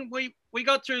other thing, we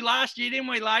got through last year, didn't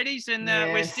we, ladies? And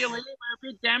we're still here. We're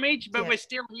a bit damaged, but we're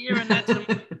still here, and that's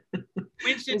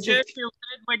Winston Churchill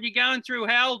said, when you're going through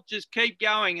hell, just keep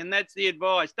going. And that's the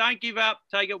advice. Don't give up.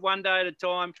 Take it one day at a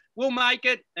time. We'll make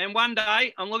it. And one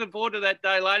day, I'm looking forward to that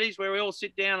day, ladies, where we all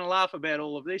sit down and laugh about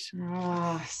all of this.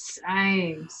 Oh,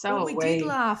 same. So we did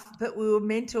laugh, but we were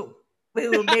mental. We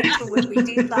were mental when we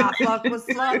did laugh. Like, we're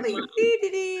slightly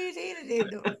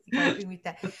coping with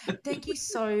that. Thank you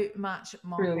so much,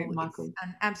 Michael. Brilliant, Michael. It's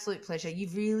an absolute pleasure.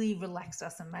 You've really relaxed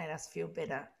us and made us feel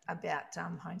better about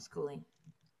homeschooling.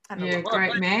 You're a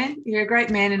great man. You're a great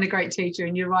man and a great teacher.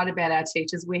 And you're right about our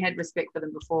teachers. We had respect for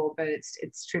them before, but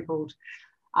it's tripled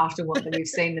after what we've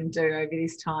seen them do over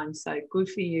this time. So good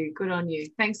for you. Good on you.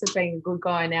 Thanks for being a good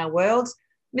guy in our world.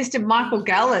 Mr. Michael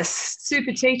Gallis,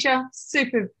 super teacher,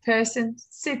 super person,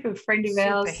 super friend of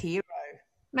ours. Superhero.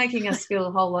 Making us feel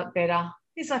a whole lot better.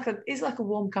 He's like a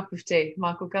warm cup of tea,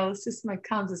 Michael Gallis. Just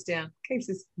calms us down, keeps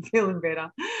us feeling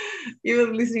better.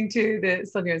 You're listening to the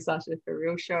Sonia and Sasha For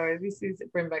Real show. This is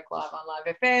Brimback Live on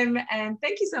Live FM. And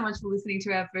thank you so much for listening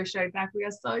to our first show back. We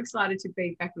are so excited to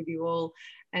be back with you all.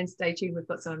 And stay tuned. We've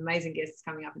got some amazing guests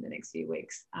coming up in the next few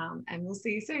weeks. And we'll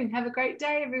see you soon. Have a great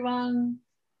day, everyone.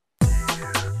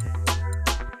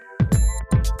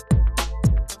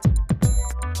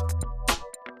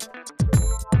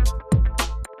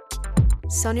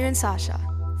 Sonia and Sasha,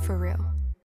 For Real.